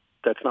 well,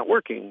 that's not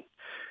working.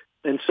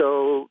 And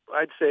so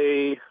I'd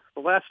say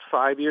the last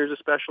 5 years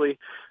especially,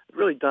 I've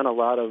really done a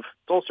lot of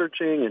soul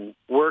searching and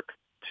work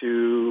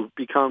to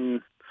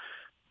become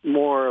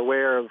more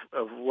aware of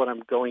what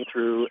I'm going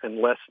through and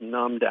less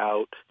numbed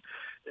out.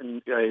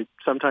 And I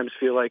sometimes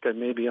feel like I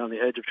may be on the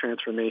edge of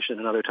transformation,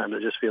 and other times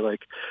I just feel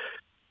like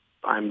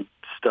I'm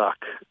stuck.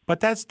 But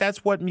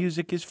that's what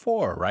music is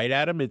for, right,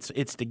 Adam?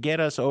 It's to get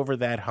us over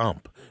that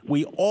hump.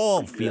 We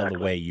all feel the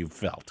way you've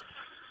felt.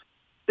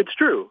 It's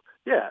true.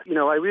 Yeah,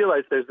 I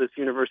realize there's this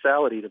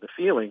universality to the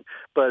feeling,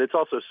 but it's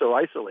also so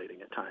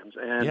isolating at times.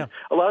 And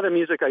a lot of the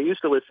music I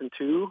used to listen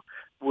to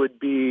would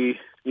be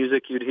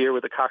music you'd hear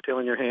with a cocktail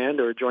in your hand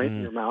or a joint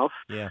in your mouth.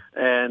 Yeah.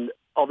 And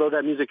although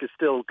that music is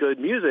still good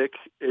music,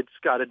 it's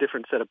got a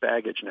different set of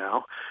baggage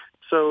now.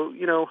 So,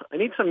 I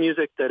need some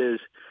music that is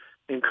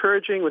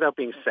encouraging without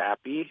being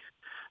sappy,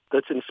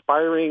 that's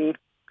inspiring,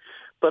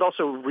 but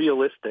also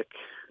realistic.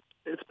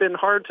 It's been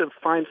hard to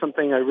find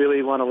something I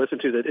really want to listen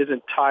to that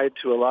isn't tied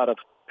to a lot of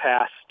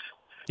past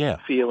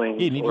feeling.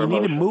 You need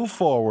to move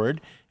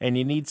forward, and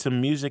you need some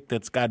music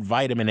that's got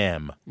vitamin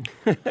M.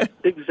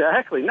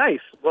 Exactly. Nice.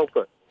 Well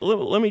put.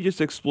 Let me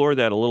just explore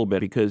that a little bit,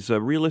 because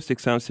realistic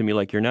sounds to me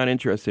like you're not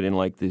interested in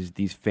like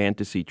these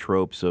fantasy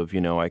tropes of,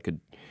 I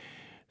could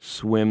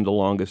swim the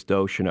longest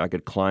ocean, I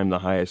could climb the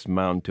highest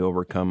mountain to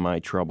overcome my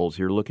troubles.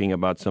 You're looking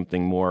about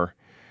something more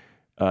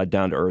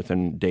down to earth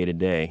and day to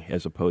day,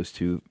 as opposed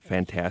to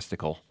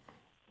fantastical.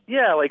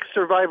 Yeah, like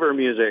survivor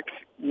music,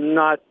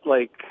 not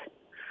like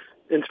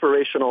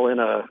inspirational in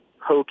a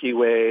hokey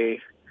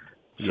way.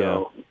 So.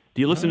 Yeah.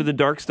 Do you listen to the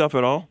dark stuff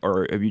at all,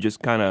 or have you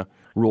just kind of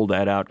ruled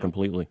that out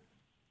completely?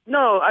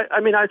 No,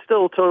 I mean, I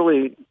still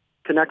totally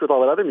connect with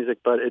all that other music,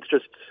 but it's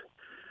just,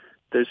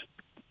 there's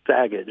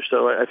baggage.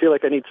 So I feel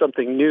like I need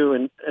something new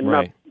and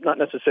right. not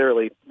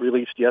necessarily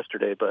released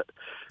yesterday, but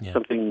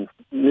something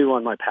new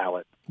on my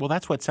palette. Well,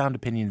 that's what Sound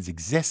Opinions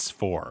exists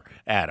for,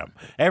 Adam.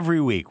 Every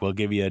week we'll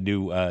give you a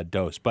new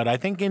dose. But I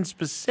think in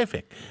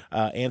specific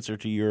answer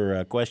to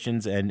your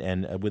questions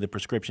and with a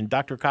prescription.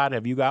 Dr. Kot,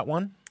 have you got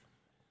one?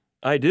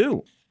 I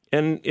do.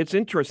 And it's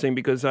interesting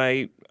because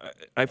I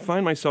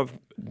find myself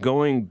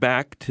going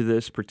back to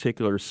this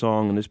particular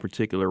song and this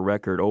particular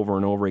record over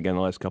and over again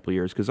the last couple of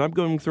years, because I'm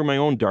going through my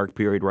own dark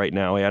period right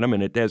now, Adam,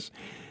 and it has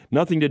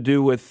nothing to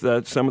do with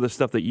some of the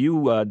stuff that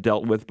you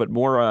dealt with, but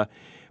more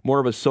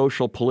of a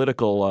social,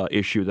 political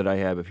issue that I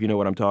have, if you know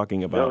what I'm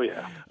talking about. Oh,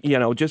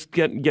 yeah. Just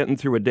getting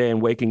through a day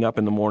and waking up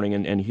in the morning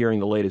and hearing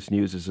the latest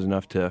news is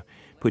enough to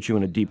put you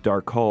in a deep,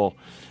 dark hole.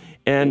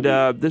 And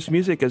this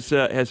music has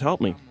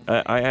helped me,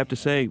 I have to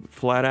say,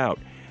 flat out.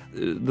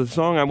 The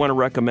song I want to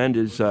recommend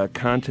is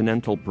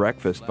Continental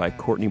Breakfast by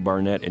Courtney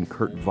Barnett and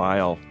Kurt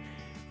Weill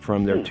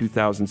from their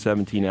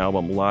 2017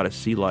 album, Lot of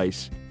Sea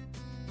Lice.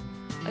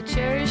 I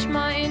cherish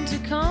my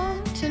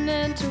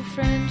intercontinental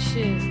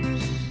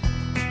friendships.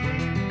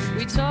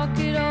 We talk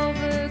it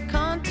over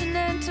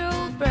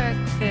continental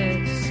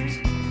breakfast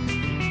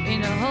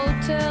in a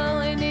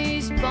hotel in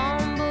East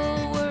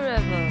Bomble,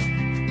 wherever.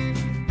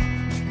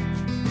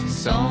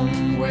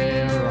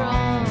 Somewhere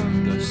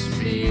on the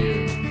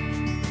sphere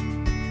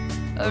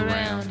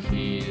around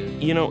here.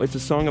 It's a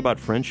song about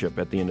friendship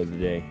at the end of the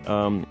day.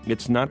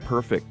 It's not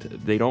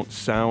perfect. They don't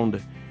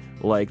sound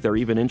like they're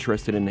even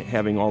interested in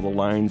having all the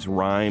lines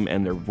rhyme,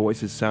 and their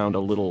voices sound a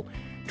little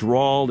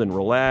drawled and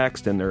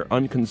relaxed, and they're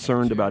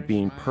unconcerned about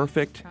being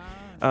perfect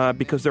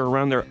because they're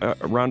around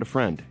a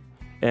friend.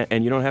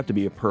 And you don't have to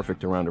be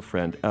perfect around a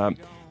friend.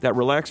 That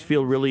relaxed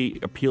feel really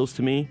appeals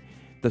to me.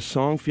 The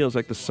song feels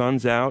like the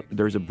sun's out,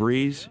 there's a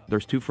breeze,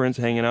 there's two friends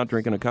hanging out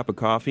drinking a cup of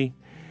coffee,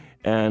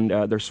 and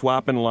they're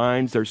swapping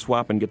lines, they're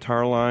swapping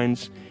guitar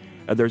lines.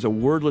 There's a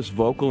wordless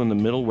vocal in the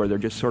middle where they're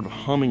just sort of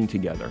humming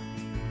together.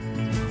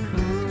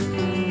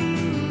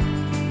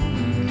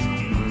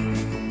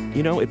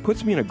 it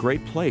puts me in a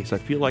great place. I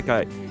feel like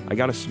I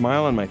got a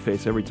smile on my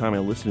face every time I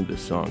listen to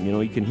this song.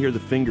 You can hear the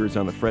fingers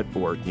on the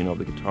fretboard,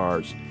 the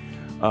guitars.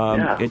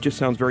 It just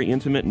sounds very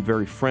intimate and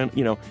very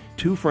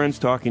two friends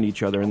talking to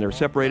each other, and they're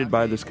separated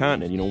by this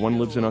continent. One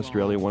lives in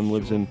Australia, one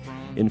lives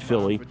in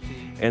Philly,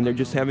 and they're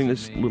just having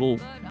this little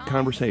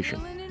conversation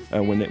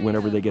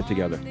whenever they get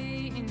together.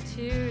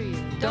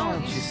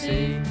 Don't you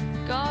see?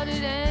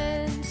 Guarded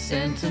and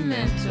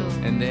sentimental.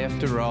 And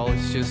after all,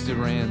 it's just a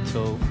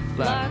rental.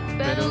 Like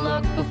better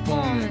luck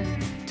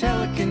performing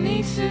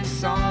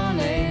telekinesis on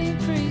a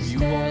priestess.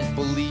 You won't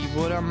believe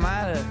what I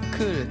might have,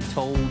 could have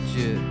told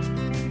you.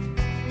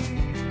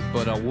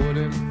 But I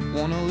wouldn't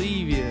want to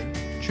leave you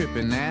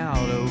tripping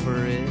out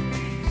over it.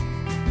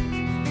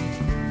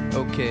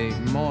 Okay,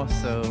 more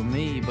so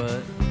me,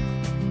 but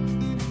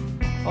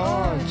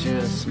or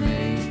just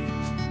me.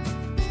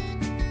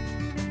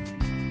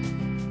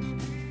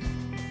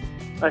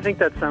 I think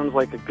that sounds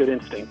like a good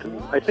instinct. And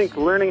I think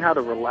learning how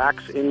to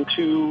relax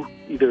into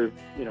either,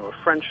 a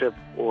friendship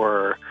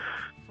or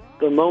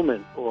the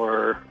moment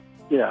or,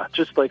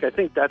 just I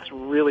think that's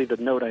really the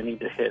note I need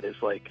to hit is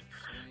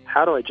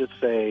how do I just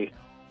say,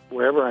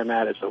 wherever I'm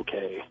at is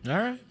okay.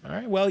 All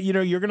right. Well,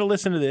 you're going to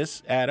listen to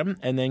this, Adam,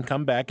 and then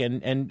come back.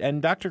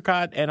 And Dr.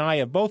 Kot and I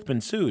have both been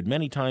sued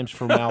many times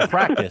for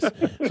malpractice.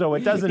 So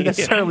it doesn't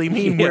necessarily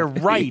mean we're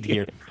right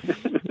here.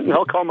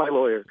 I'll call my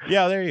lawyer.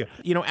 Yeah, there you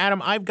go.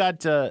 Adam, I've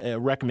got a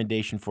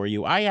recommendation for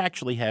you. I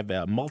actually have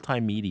a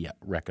multimedia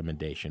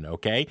recommendation,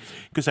 okay?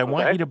 Because I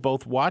want you to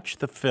both watch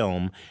the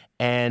film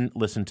and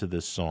listen to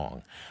this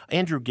song.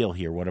 Andrew Gill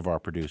here, one of our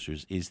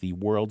producers, is the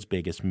world's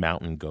biggest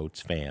Mountain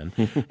Goats fan.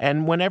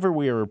 And whenever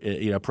we are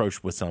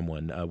approached with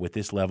someone with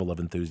this level of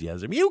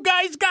enthusiasm, you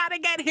guys got to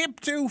get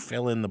hip to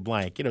fill in the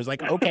blank. It's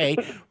like, okay,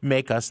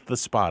 make us the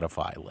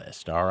Spotify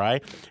list, all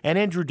right? And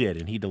Andrew did,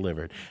 and he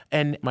delivered.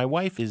 And my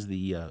wife is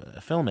the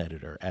film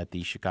editor at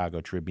the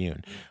Chicago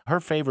Tribune. Her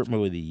favorite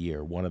movie of the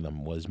year, one of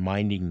them, was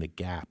Minding the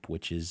Gap,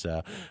 which is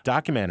a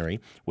documentary,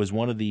 was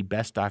one of the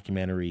best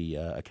documentary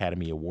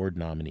Academy Award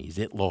nominees.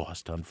 It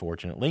lost,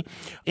 unfortunately.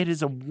 It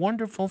is a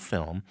wonderful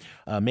film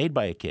made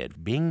by a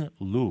kid, Bing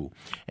Liu,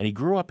 and he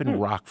grew up in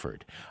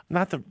Rockford.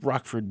 Not the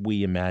Rockford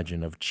we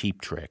imagine of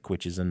Cheap Trick,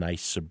 which is a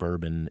nice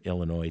suburban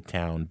Illinois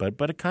town,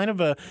 but a kind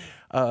of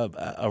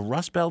a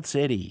Rust Belt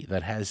city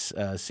that has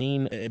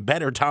seen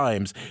better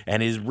times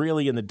and is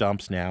really in the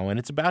dumps now. And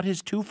it's about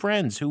his two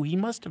friends who he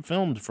must have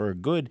filmed for a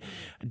good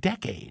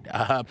decade,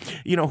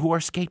 who are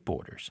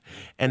skateboarders.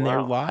 And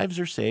their lives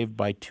are saved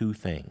by two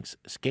things,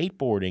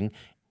 skateboarding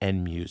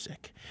and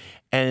music.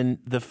 And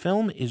the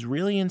film is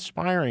really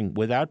inspiring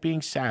without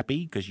being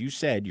sappy, because you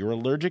said you're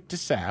allergic to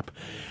sap.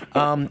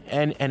 And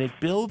it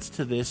builds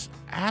to this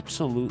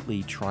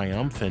absolutely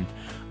triumphant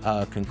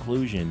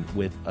conclusion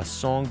with a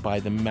song by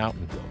the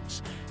Mountain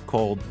Goats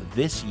called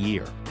This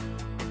Year.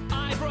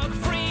 I broke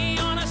free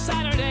on a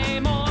Saturday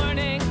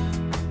morning.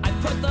 I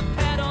put the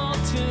pedal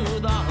to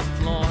the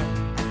floor.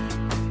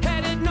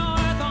 Headed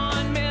north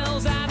on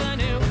Mills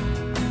Avenue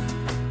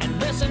and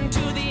listened to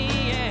the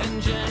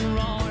engine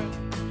roar.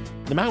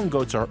 The Mountain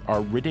Goats are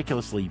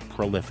ridiculously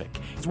prolific.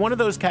 It's one of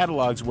those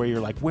catalogs where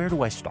you're like, where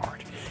do I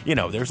start?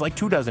 There's like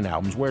 24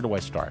 albums. Where do I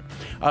start?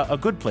 A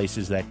good place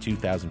is that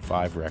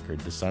 2005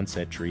 record, The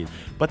Sunset Tree.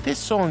 But this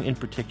song in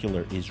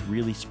particular is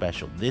really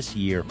special this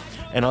year.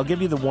 And I'll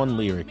give you the one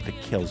lyric that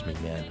kills me,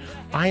 man.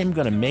 I am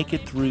going to make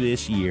it through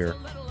this year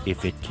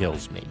if it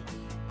kills me.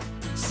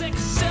 6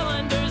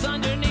 cylinders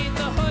underneath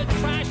the hood,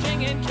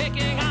 crashing and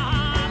kicking.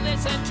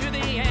 Listen to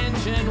the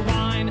engine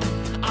whine.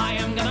 I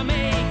am going to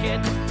make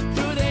it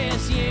through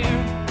this year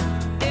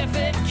if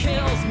it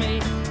kills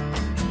me.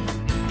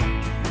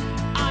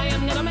 I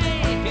am going to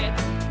make it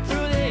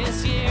through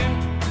this year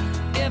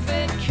if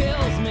it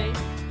kills me.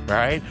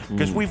 Right?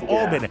 Because we've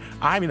all been,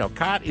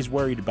 Kot is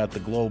worried about the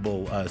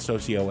global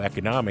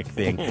socioeconomic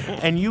thing,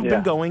 and you've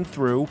been going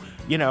through,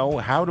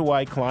 how do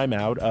I climb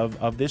out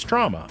of this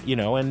trauma,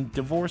 and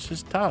divorce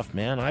is tough,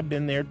 man. I've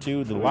been there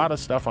too. There's a lot of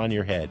stuff on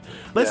your head.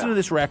 Listen to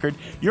this record.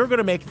 You're going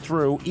to make it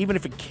through, even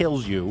if it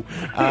kills you,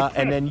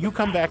 and then you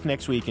come back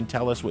next week and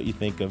tell us what you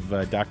think of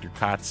Dr.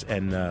 Kot's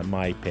and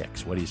my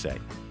picks. What do you say?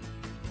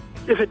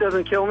 If it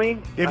doesn't kill me?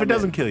 If it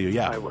doesn't kill you,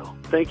 yeah. I will.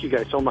 Thank you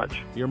guys so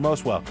much. You're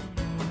most welcome.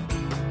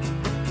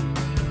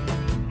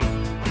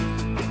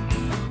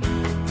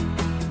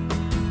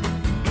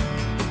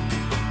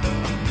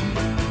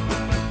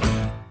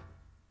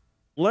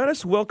 Let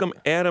us welcome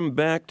Adam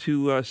back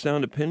to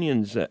Sound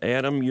Opinions.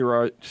 Adam,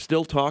 you're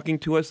still talking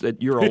to us,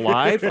 that you're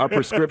alive. Our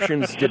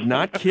prescriptions did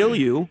not kill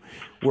you.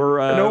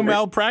 No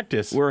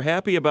malpractice. We're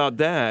happy about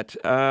that.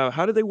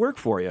 How did they work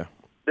for you?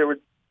 There were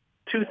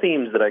two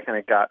themes that I kind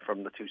of got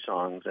from the two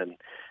songs, and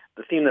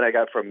the theme that I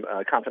got from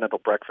Continental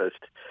Breakfast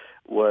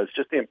was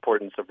just the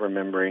importance of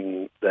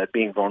remembering that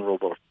being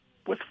vulnerable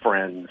with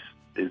friends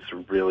is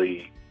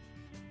really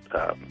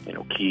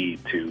key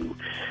to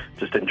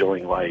just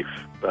enjoying life.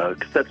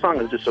 Because that song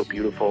is just so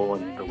beautiful,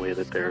 and the way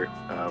that they're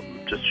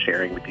just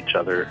sharing with each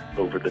other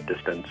over the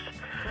distance,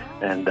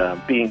 and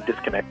being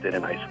disconnected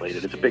and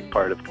isolated is a big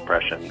part of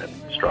depression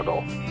and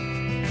struggle.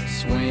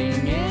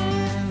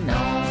 swinging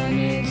on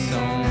its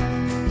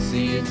own.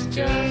 See, it's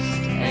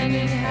just an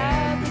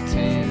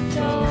inhabitant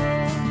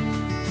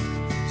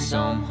of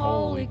some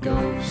Holy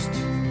Ghost.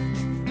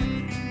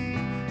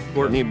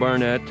 Courtney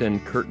Barnett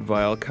and Kurt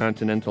Weill,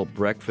 Continental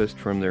Breakfast,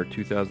 from their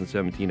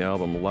 2017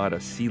 album, Lot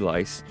of Sea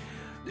Lice.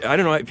 I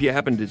don't know if you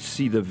happen to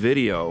see the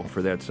video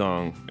for that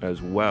song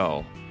as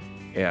well,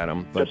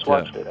 Adam. But, just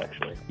watched it,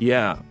 actually.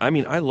 Yeah, I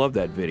mean, I love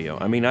that video.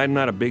 I mean, I'm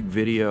not a big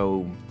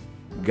video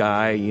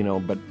guy, you know,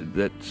 but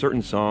that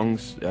certain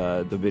songs,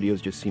 the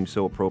videos just seem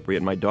so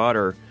appropriate. My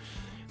daughter,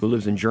 who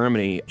lives in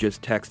Germany,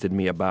 just texted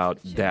me about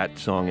that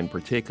song in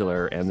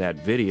particular and that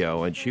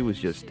video, and she was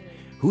just,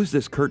 who's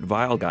this Kurt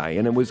Weill guy?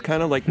 And it was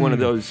kind of like one of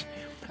those,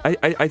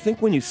 I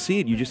think when you see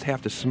it, you just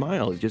have to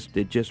smile.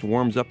 It just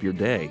warms up your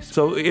day.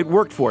 So it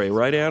worked for you,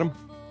 right, Adam?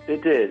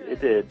 It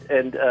did.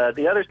 And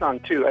the other song,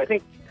 too, I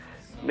think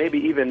maybe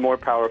even more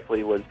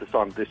powerfully was the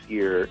song This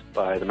Year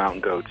by the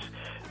Mountain Goats.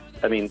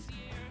 I mean,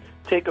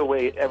 take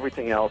away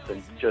everything else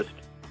and just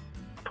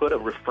put a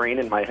refrain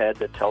in my head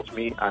that tells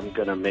me I'm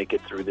going to make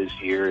it through this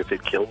year if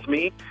it kills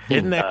me.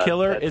 Isn't that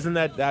killer? Isn't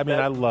that, I mean,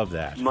 I love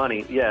that.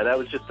 Money. Yeah, that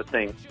was just the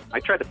thing.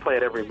 I tried to play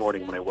it every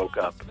morning when I woke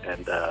up,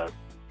 and,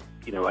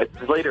 you know,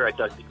 later I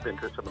dug deep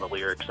into some of the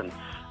lyrics, and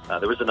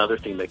there was another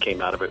theme that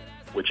came out of it,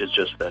 which is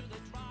just that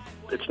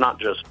it's not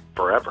just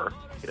forever,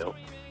 you know,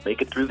 make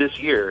it through this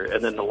year,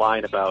 and then the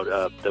line about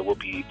that we'll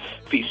be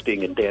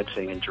feasting and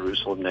dancing in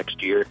Jerusalem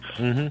next year.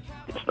 Mm-hmm.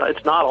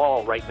 It's not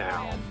all right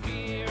now.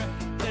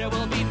 There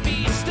will be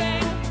feasting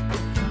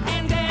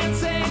and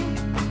dancing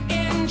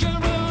in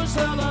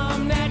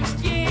Jerusalem next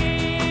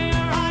year.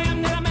 I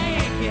am gonna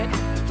make it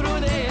through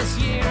this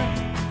year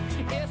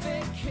if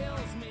it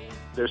kills me.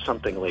 There's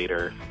something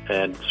later,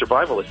 and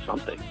survival is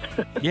something.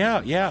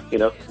 Yeah. You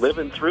know,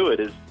 living through it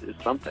is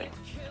something.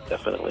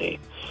 Definitely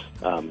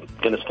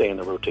going to stay in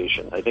the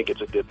rotation. I think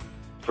it's a good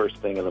first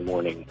thing in the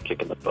morning,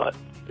 kick in the butt.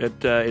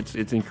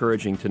 It's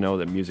encouraging to know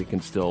that music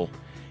can still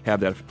have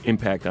that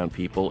impact on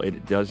people.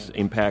 It does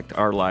impact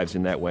our lives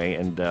in that way,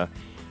 and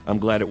I'm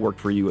glad it worked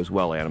for you as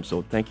well, Adam.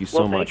 So thank you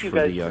so much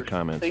for the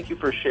comments. Thank you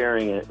for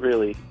sharing it,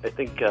 really. I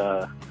think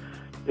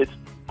it's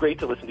great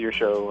to listen to your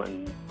show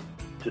and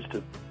just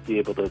to be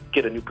able to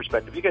get a new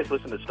perspective. You guys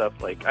listen to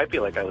stuff like, I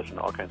feel like I listen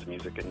to all kinds of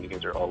music, and you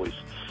guys are always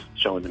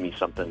showing me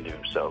something new.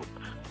 So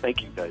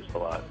thank you guys a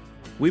lot.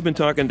 We've been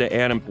talking to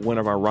Adam, one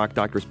of our Rock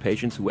Doctors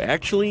patients, who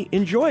actually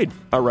enjoyed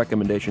our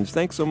recommendations.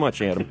 Thanks so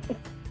much, Adam.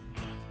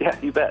 Yeah,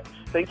 you bet.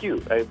 Thank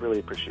you. I really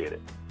appreciate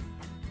it.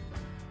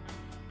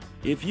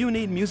 If you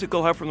need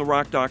musical help from the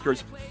Rock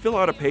Doctors, fill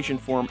out a patient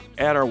form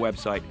at our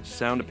website,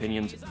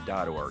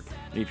 soundopinions.org.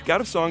 And if you've got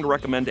a song to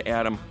recommend to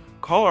Adam,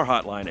 call our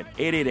hotline at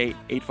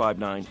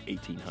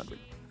 888-859-1800.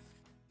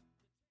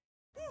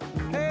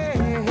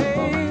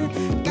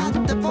 Hey,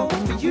 got the vote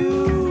for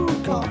you,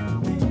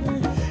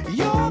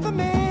 you're the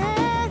man.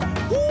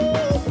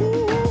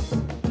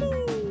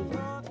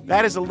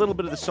 That is a little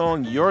bit of the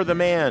song You're the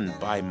Man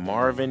by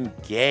Marvin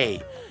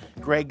Gaye.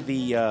 Greg,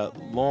 the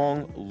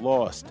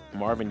long-lost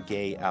Marvin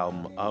Gaye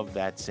album of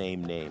that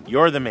same name,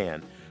 You're the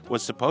Man,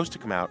 was supposed to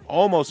come out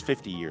almost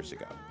 50 years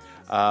ago.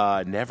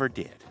 Never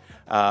did.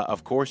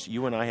 Of course,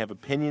 you and I have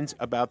opinions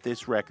about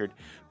this record,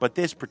 but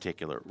this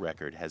particular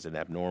record has an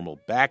abnormal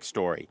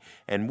backstory,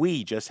 and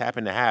we just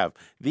happen to have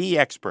the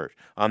expert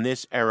on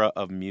this era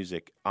of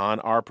music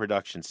on our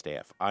production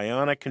staff,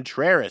 Ayana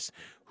Contreras,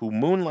 who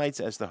moonlights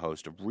as the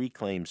host of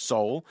Reclaim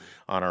Soul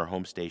on our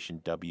home station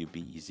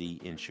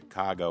WBEZ in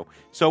Chicago.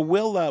 So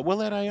we'll let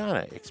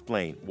Ayana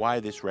explain why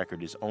this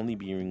record is only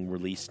being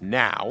released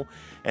now,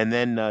 and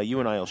then you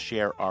and I will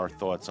share our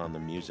thoughts on the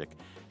music.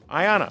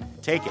 Ayana,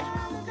 take it.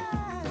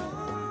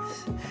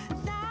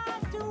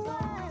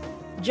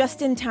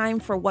 Just in time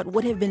for what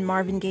would have been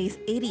Marvin Gaye's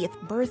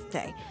 80th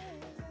birthday,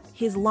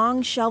 his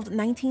long-shelved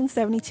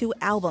 1972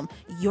 album,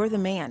 You're the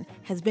Man,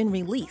 has been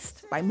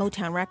released by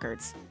Motown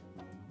Records.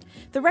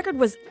 The record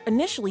was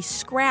initially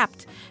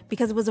scrapped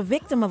because it was a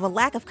victim of a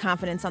lack of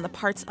confidence on the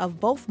parts of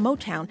both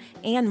Motown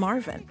and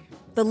Marvin.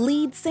 The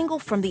lead single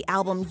from the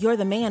album, You're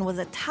the Man, was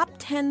a top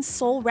 10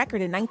 soul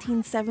record in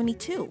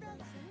 1972.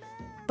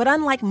 But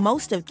unlike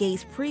most of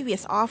Gaye's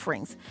previous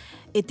offerings,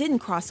 it didn't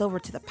cross over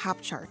to the pop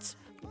charts,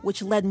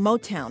 which led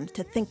Motown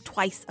to think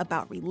twice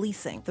about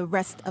releasing the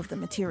rest of the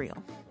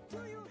material.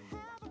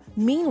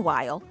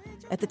 Meanwhile,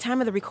 at the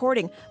time of the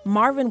recording,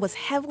 Marvin was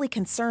heavily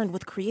concerned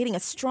with creating a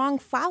strong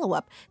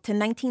follow-up to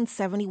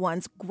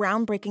 1971's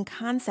groundbreaking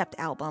concept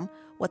album,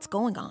 What's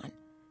Going On.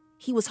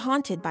 He was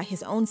haunted by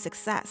his own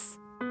success.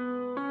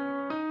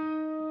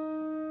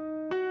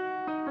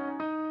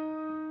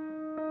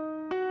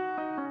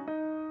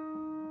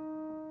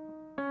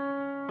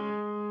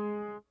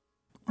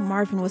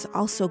 Marvin was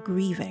also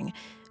grieving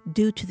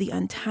due to the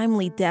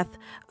untimely death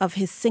of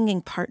his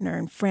singing partner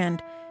and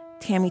friend,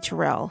 Tammy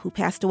Terrell, who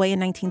passed away in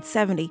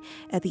 1970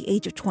 at the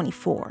age of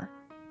 24.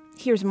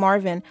 Here's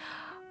Marvin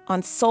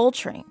on Soul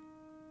Train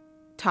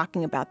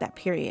talking about that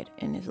period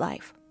in his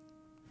life.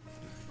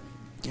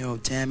 You know,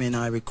 Tammy and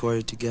I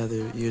recorded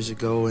together years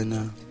ago,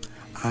 and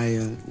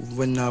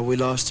when we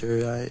lost her,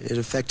 it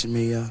affected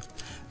me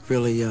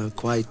really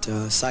quite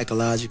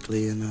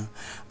psychologically, and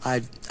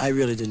I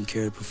really didn't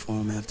care to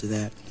perform after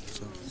that.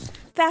 So.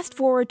 Fast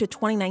forward to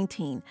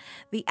 2019.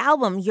 The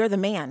album You're the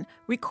Man,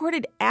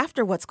 recorded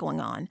after What's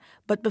Going On,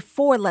 but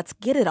before Let's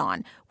Get It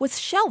On, was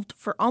shelved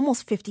for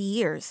almost 50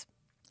 years.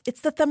 It's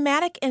the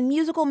thematic and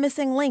musical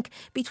missing link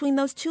between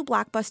those two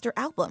blockbuster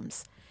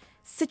albums.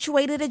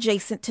 Situated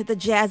adjacent to the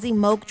jazzy,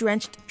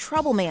 moke-drenched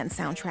Trouble Man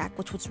soundtrack,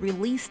 which was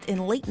released in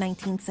late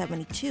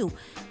 1972,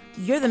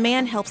 You're the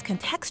Man helps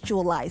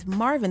contextualize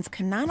Marvin's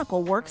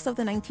canonical works of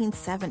the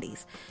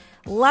 1970s.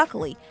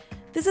 Luckily,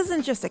 this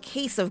isn't just a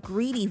case of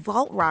greedy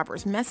vault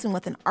robbers messing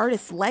with an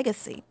artist's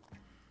legacy.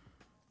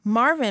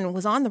 Marvin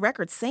was on the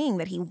record saying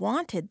that he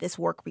wanted this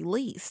work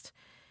released.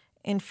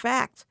 In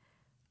fact,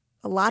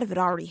 a lot of it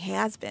already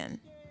has been.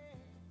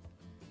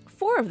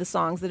 4 of the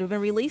songs that have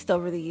been released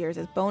over the years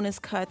as bonus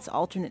cuts,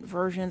 alternate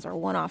versions, or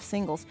one-off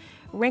singles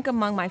rank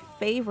among my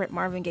favorite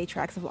Marvin Gaye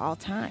tracks of all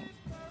time.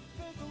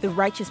 The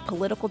righteous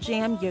political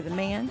jam, You're the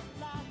Man.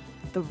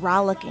 The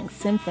rollicking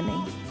symphony.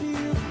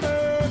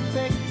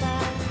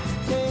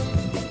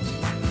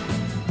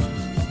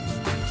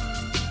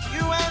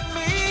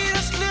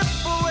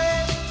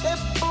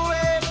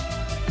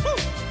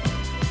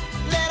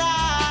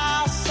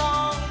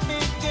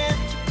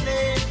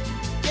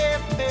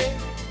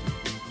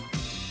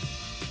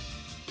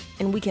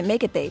 And We Can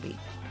Make It, Baby.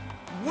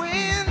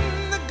 When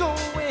the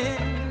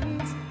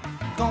going's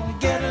gonna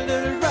get a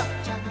little rough,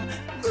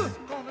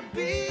 gonna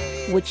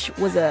be... Which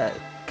was a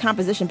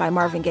composition by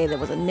Marvin Gaye that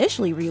was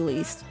initially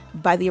released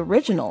by the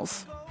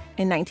Originals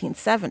in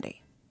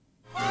 1970.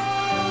 I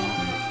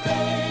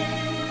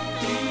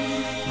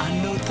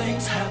know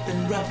things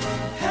happen rough,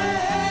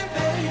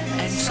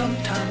 and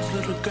sometimes,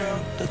 little girl,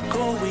 the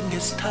going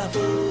is tough.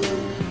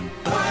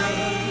 But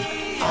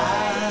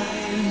I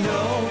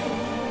know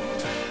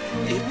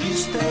if you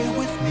stay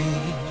with me,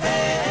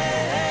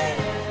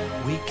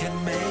 we can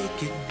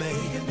make it, baby.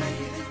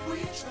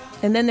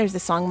 And then there's the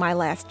song My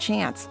Last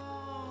Chance.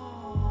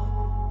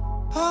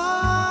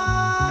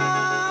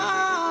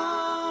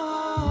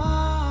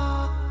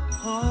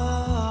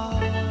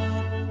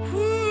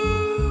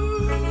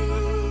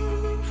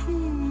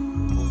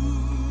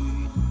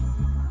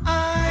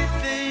 I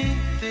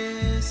think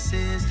this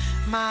is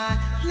my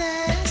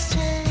last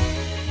chance.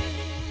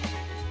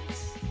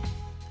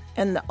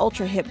 And the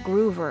ultra-hip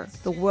groover,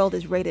 The World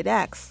Is Rated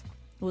X,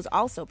 was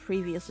also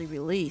previously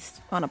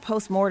released on a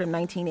post-mortem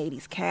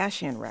 1980s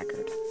cash-in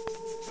record.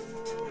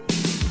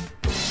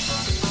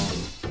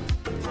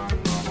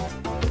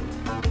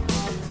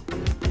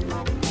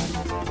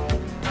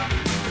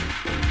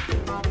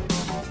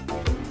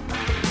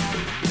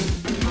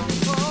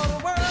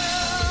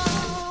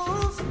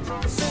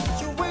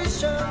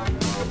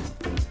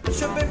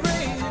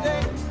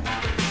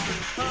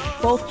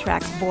 Both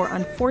tracks bore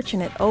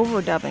unfortunate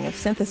overdubbing of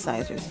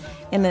synthesizers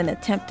in an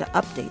attempt to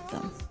update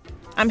them.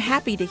 I'm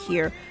happy to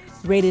hear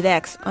Rated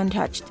X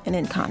untouched and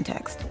in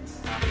context.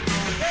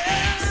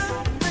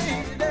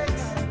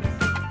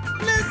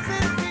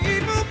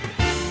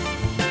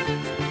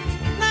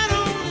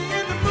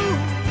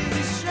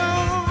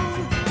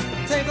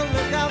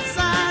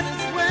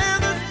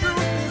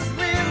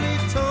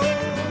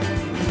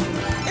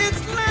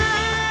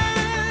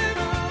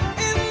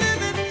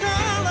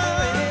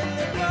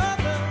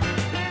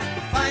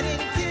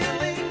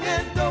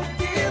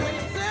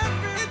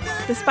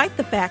 Despite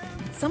the fact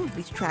that some of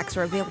these tracks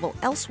are available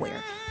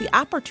elsewhere, the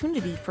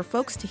opportunity for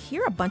folks to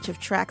hear a bunch of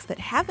tracks that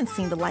haven't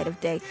seen the light of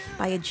day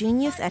by a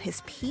genius at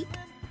his peak,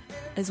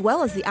 as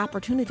well as the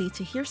opportunity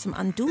to hear some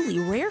unduly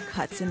rare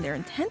cuts in their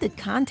intended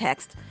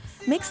context,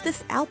 makes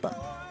this album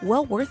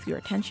well worth your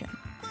attention.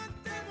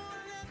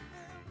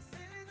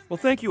 Well,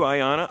 thank you,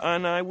 Ayanna,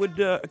 and I would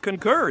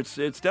concur. It's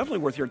definitely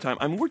worth your time.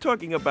 I mean, we're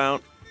talking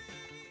about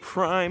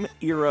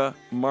prime-era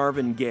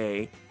Marvin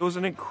Gaye. It was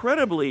an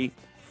incredibly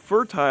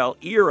fertile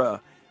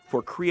era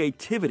for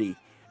creativity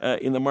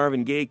in the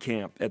Marvin Gaye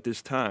camp at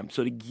this time.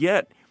 So to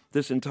get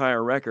this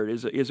entire record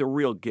is a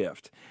real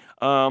gift.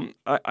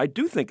 I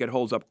do think it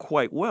holds up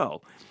quite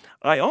well.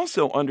 I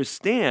also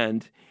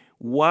understand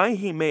why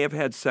he may have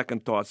had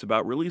second thoughts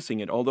about releasing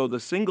it, although the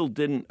single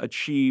didn't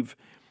achieve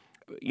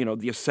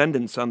the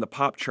ascendance on the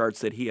pop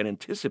charts that he had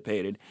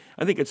anticipated.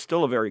 I think it's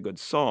still a very good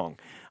song.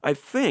 I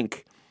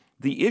think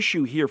the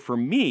issue here for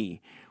me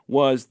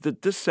was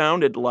that this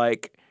sounded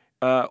like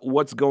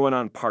What's Going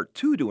On Part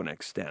 2 to an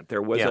extent.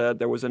 There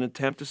was an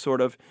attempt to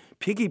sort of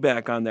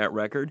piggyback on that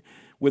record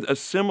with a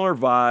similar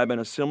vibe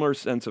and a similar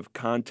sense of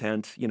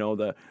content,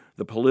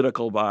 the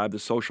political vibe, the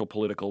social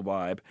political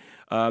vibe,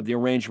 the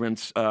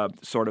arrangements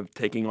sort of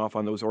taking off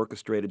on those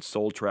orchestrated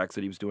soul tracks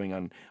that he was doing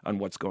on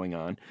What's Going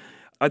On.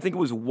 I think it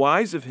was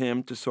wise of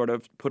him to sort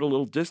of put a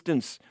little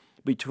distance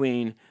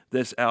between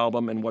this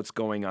album and What's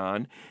Going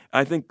On.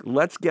 I think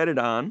Let's Get It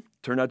On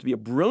turned out to be a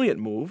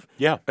brilliant move.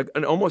 Yeah.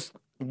 An almost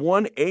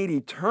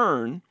 180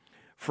 turn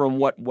from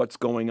What's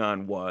Going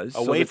On was.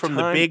 Away from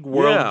the big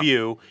world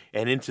view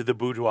and into the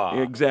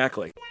boudoir.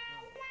 Exactly.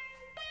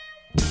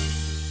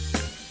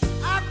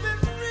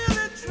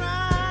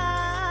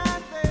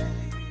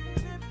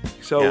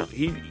 So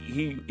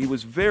he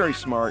was very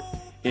smart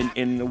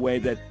in the way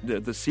that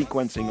the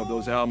sequencing of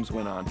those albums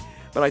went on.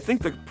 But I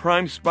think the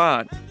prime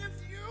spot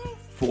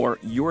for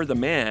You're the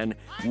Man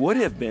would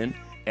have been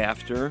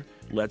after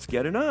Let's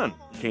Get It On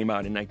came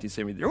out in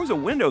 1970. There was a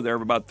window there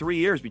of about 3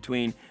 years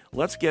between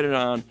Let's Get It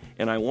On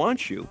and I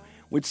Want You,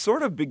 which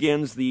sort of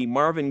begins the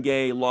Marvin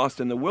Gaye Lost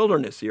in the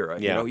Wilderness era.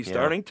 He's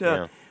starting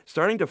to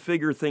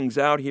figure things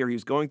out here.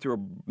 He's going through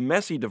a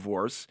messy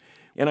divorce,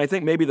 and I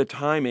think maybe the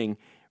timing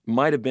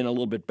might have been a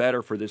little bit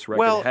better for this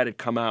record had it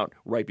come out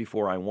right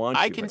before I Want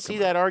You. I can see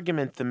that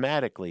argument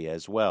thematically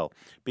as well,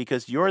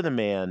 because You're the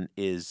Man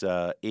is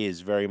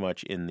very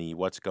much in the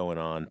what's going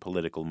on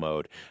political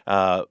mode.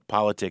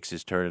 Politics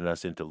is turning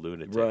us into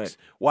lunatics. Right.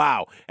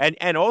 Wow.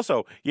 And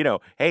also,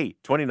 hey,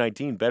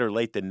 2019, better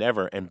late than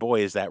never, and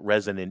boy, is that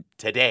resonant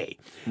today.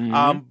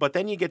 Mm-hmm. But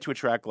then you get to a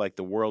track like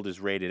The World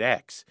is Rated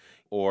X,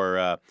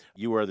 or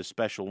You Are the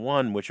Special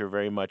One, which are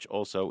very much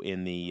also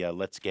in the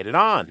Let's Get It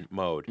On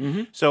mode.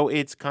 Mm-hmm. So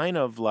it's kind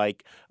of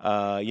like,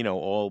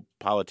 all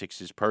politics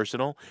is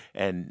personal,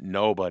 and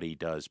nobody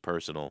does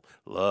personal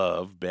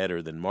love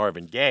better than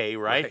Marvin Gaye,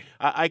 right?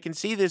 I can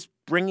see this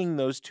bringing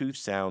those two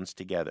sounds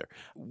together.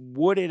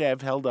 Would it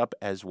have held up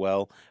as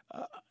well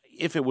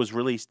if it was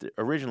released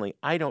originally?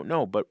 I don't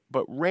know, but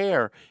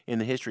rare in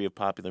the history of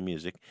popular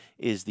music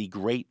is the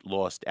Great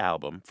Lost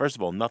Album. First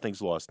of all,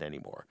 nothing's lost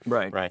anymore.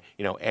 Right.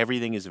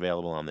 Everything is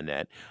available on the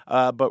net.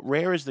 But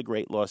rare is the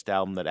Great Lost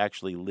Album that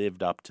actually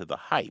lived up to the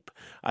hype.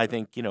 I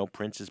think,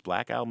 Prince's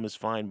Black Album is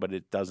fine, but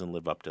it doesn't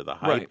live up to the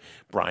hype. Right.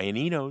 Brian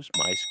Eno's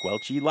My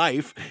Squelchy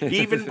Life,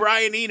 even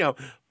Brian Eno.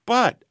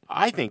 But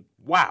I think,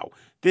 wow,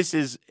 this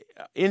is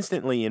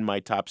instantly in my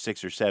top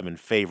 6 or 7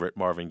 favorite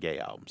Marvin Gaye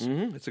albums.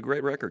 Mm-hmm. It's a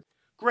great record.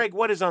 Greg,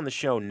 what is on the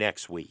show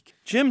next week?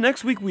 Jim,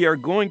 next week we are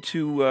going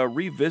to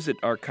revisit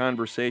our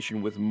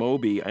conversation with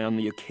Moby on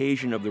the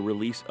occasion of the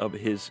release of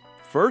his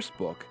first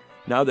book,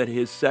 now that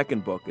his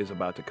second book is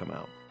about to come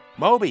out.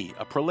 Moby,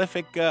 a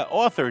prolific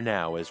author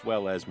now as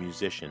well as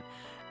musician.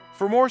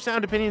 For more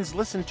Sound Opinions,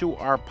 listen to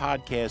our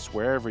podcast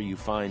wherever you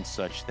find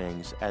such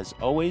things. As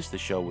always, the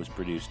show was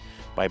produced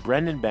by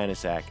Brendan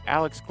Banisak,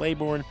 Alex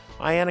Claiborne,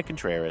 Ayanna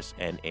Contreras,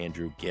 and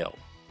Andrew Gill.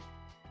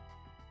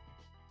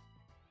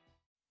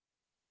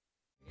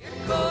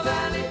 Echo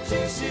Valley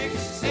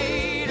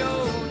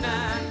 26809.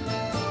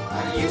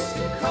 I used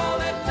to call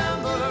that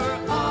number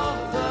all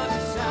the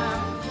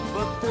time,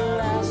 but the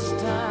last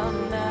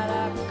time that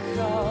I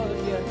called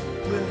you,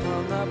 we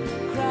hung up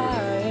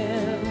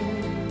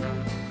crying.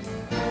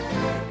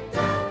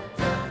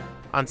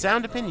 On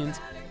Sound Opinions,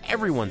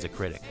 everyone's a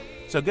critic.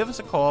 So give us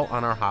a call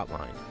on our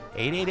hotline,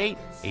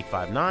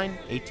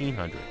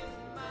 888-859-1800.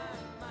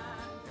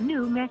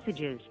 New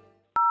messages.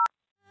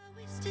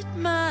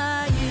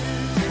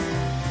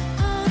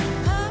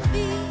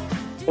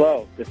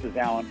 Hello, this is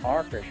Alan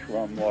Arkish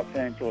from Los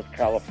Angeles,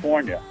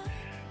 California.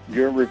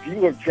 Your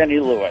review of Jenny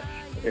Lewis,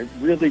 it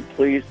really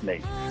pleased me.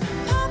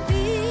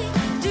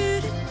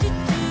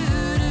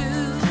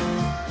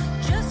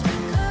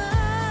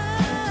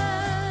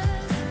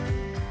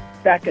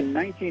 Back in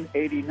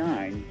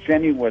 1989,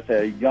 Jenny was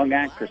a young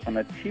actress on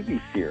a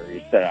TV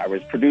series that I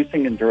was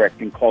producing and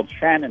directing called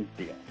Shannon's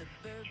Deal.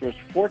 She was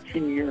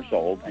 14 years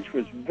old, and she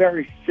was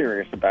very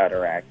serious about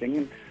her acting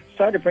and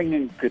started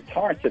bringing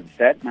guitar to the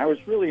set, and I was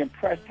really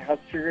impressed how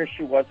serious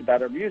she was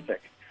about her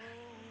music.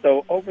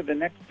 So over the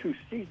next 2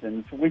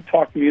 seasons, we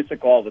talked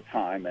music all the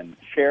time and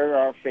shared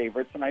our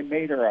favorites, and I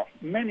made her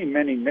many,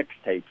 many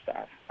mixtapes.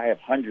 I have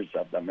hundreds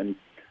of them, and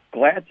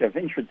glad to have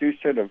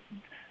introduced her to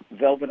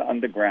Velvet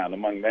Underground,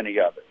 among many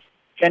others.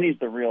 Jenny's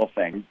the real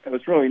thing. It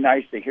was really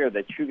nice to hear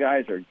that you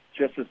guys are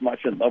just as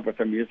much in love with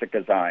her music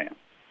as I am.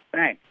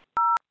 Thanks.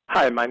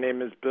 Hi, my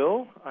name is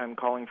Bill. I'm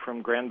calling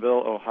from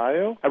Granville,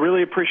 Ohio. I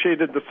really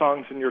appreciated the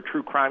songs in your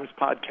True Crimes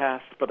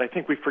podcast, but I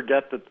think we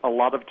forget that a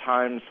lot of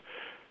times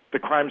the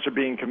crimes are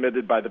being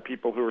committed by the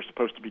people who are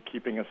supposed to be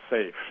keeping us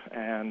safe.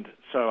 And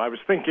so I was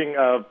thinking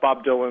of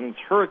Bob Dylan's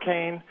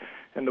Hurricane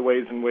and the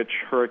ways in which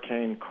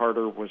Hurricane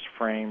Carter was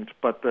framed.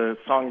 But the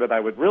song that I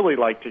would really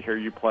like to hear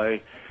you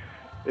play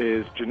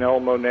is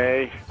Janelle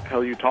Monáe,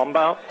 Hell You Talking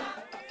About?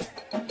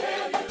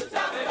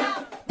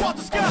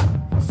 Walter Scott,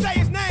 say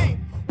his name.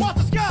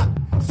 Walter Scott,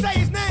 say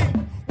his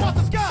name.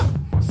 Walter Scott,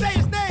 say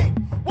his name.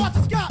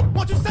 Walter Scott,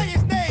 won't you say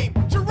his name?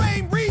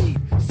 Jermaine Reed,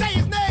 say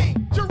his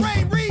name.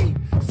 Jermaine Reed,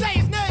 say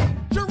his name.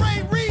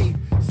 Jermaine Reed,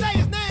 say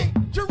his name.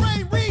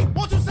 Jermaine Reed,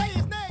 won't you say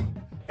his name?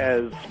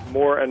 As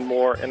more and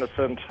more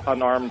innocent,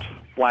 unarmed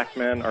black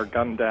men are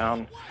gunned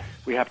down,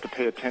 we have to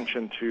pay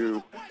attention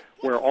to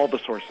where all the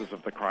sources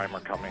of the crime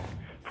are coming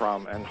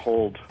from and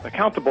hold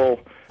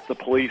accountable the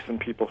police and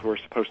people who are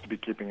supposed to be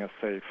keeping us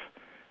safe.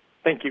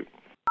 Thank you.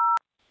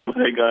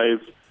 Hey guys,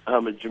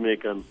 I'm a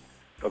Jamaican,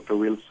 Dr.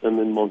 Wilson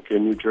in Montclair,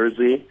 New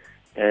Jersey,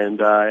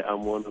 and I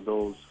am one of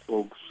those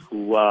folks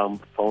who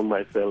found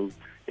myself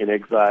in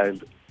exile,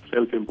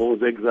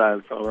 self-imposed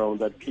exile from around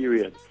that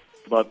period.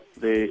 But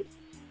the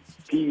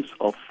piece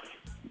of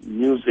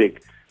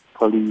music,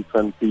 Police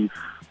and Thief,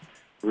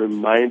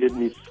 reminded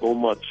me so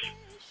much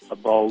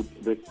about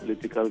the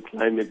political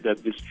climate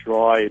that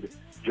destroyed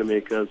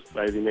Jamaica's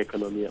thriving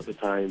economy at the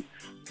time.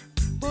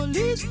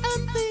 Police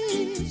and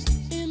thieves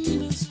in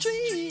the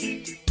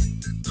street.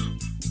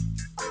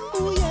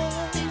 Oh,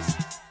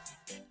 yes.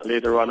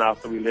 Later on,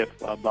 after we left,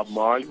 Bob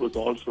Marley was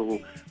also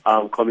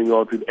coming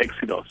out with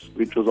Exodus,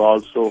 which was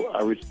also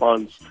a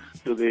response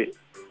to the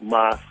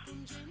mass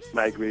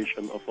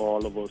migration of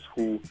all of us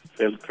who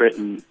felt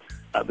threatened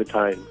at the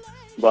time.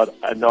 But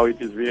now it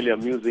is really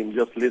amusing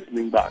just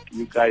listening back.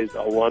 You guys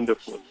are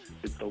wonderful.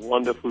 It's a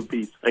wonderful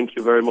piece. Thank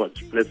you very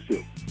much. Bless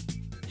you.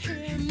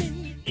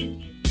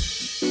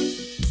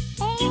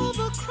 All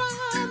the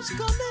crimes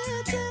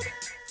committed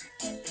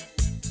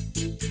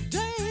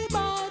day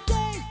by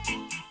day.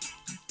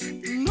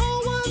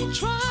 No one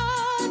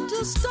tried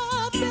to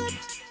stop it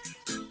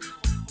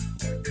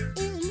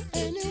in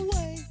any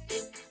way.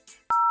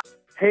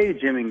 Hey,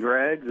 Jim and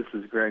Greg. This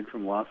is Greg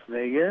from Las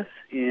Vegas,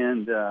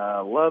 and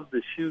love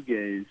the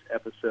shoegaze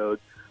episode.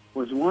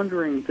 Was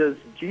wondering, does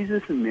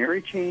Jesus and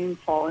Mary Chain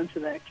fall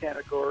into that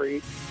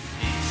category?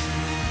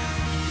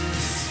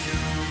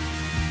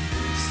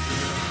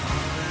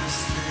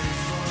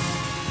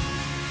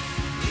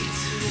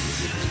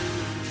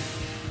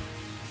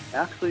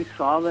 Actually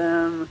saw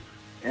them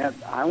at,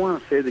 I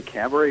want to say, the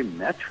Cabaret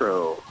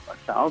Metro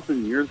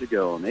 1,000 years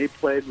ago, and they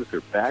played with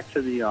their back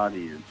to the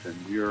audience, and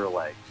we were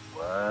like,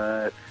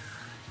 what?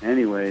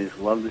 Anyways,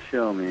 love the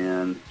show,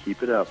 man.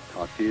 Keep it up.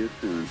 Talk to you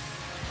soon.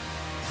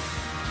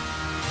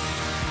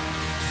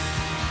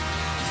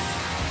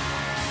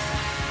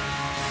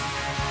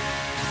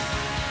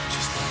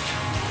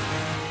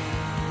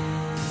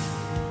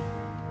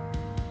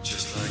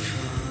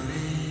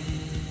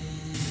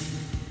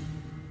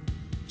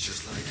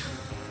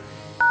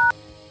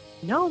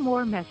 No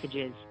more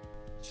messages.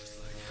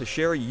 To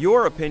share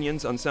your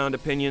opinions on Sound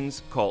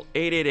Opinions, call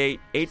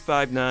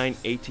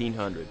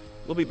 888-859-1800.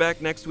 We'll be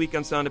back next week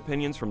on Sound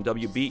Opinions from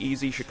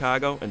WBEZ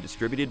Chicago and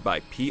distributed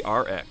by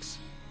PRX.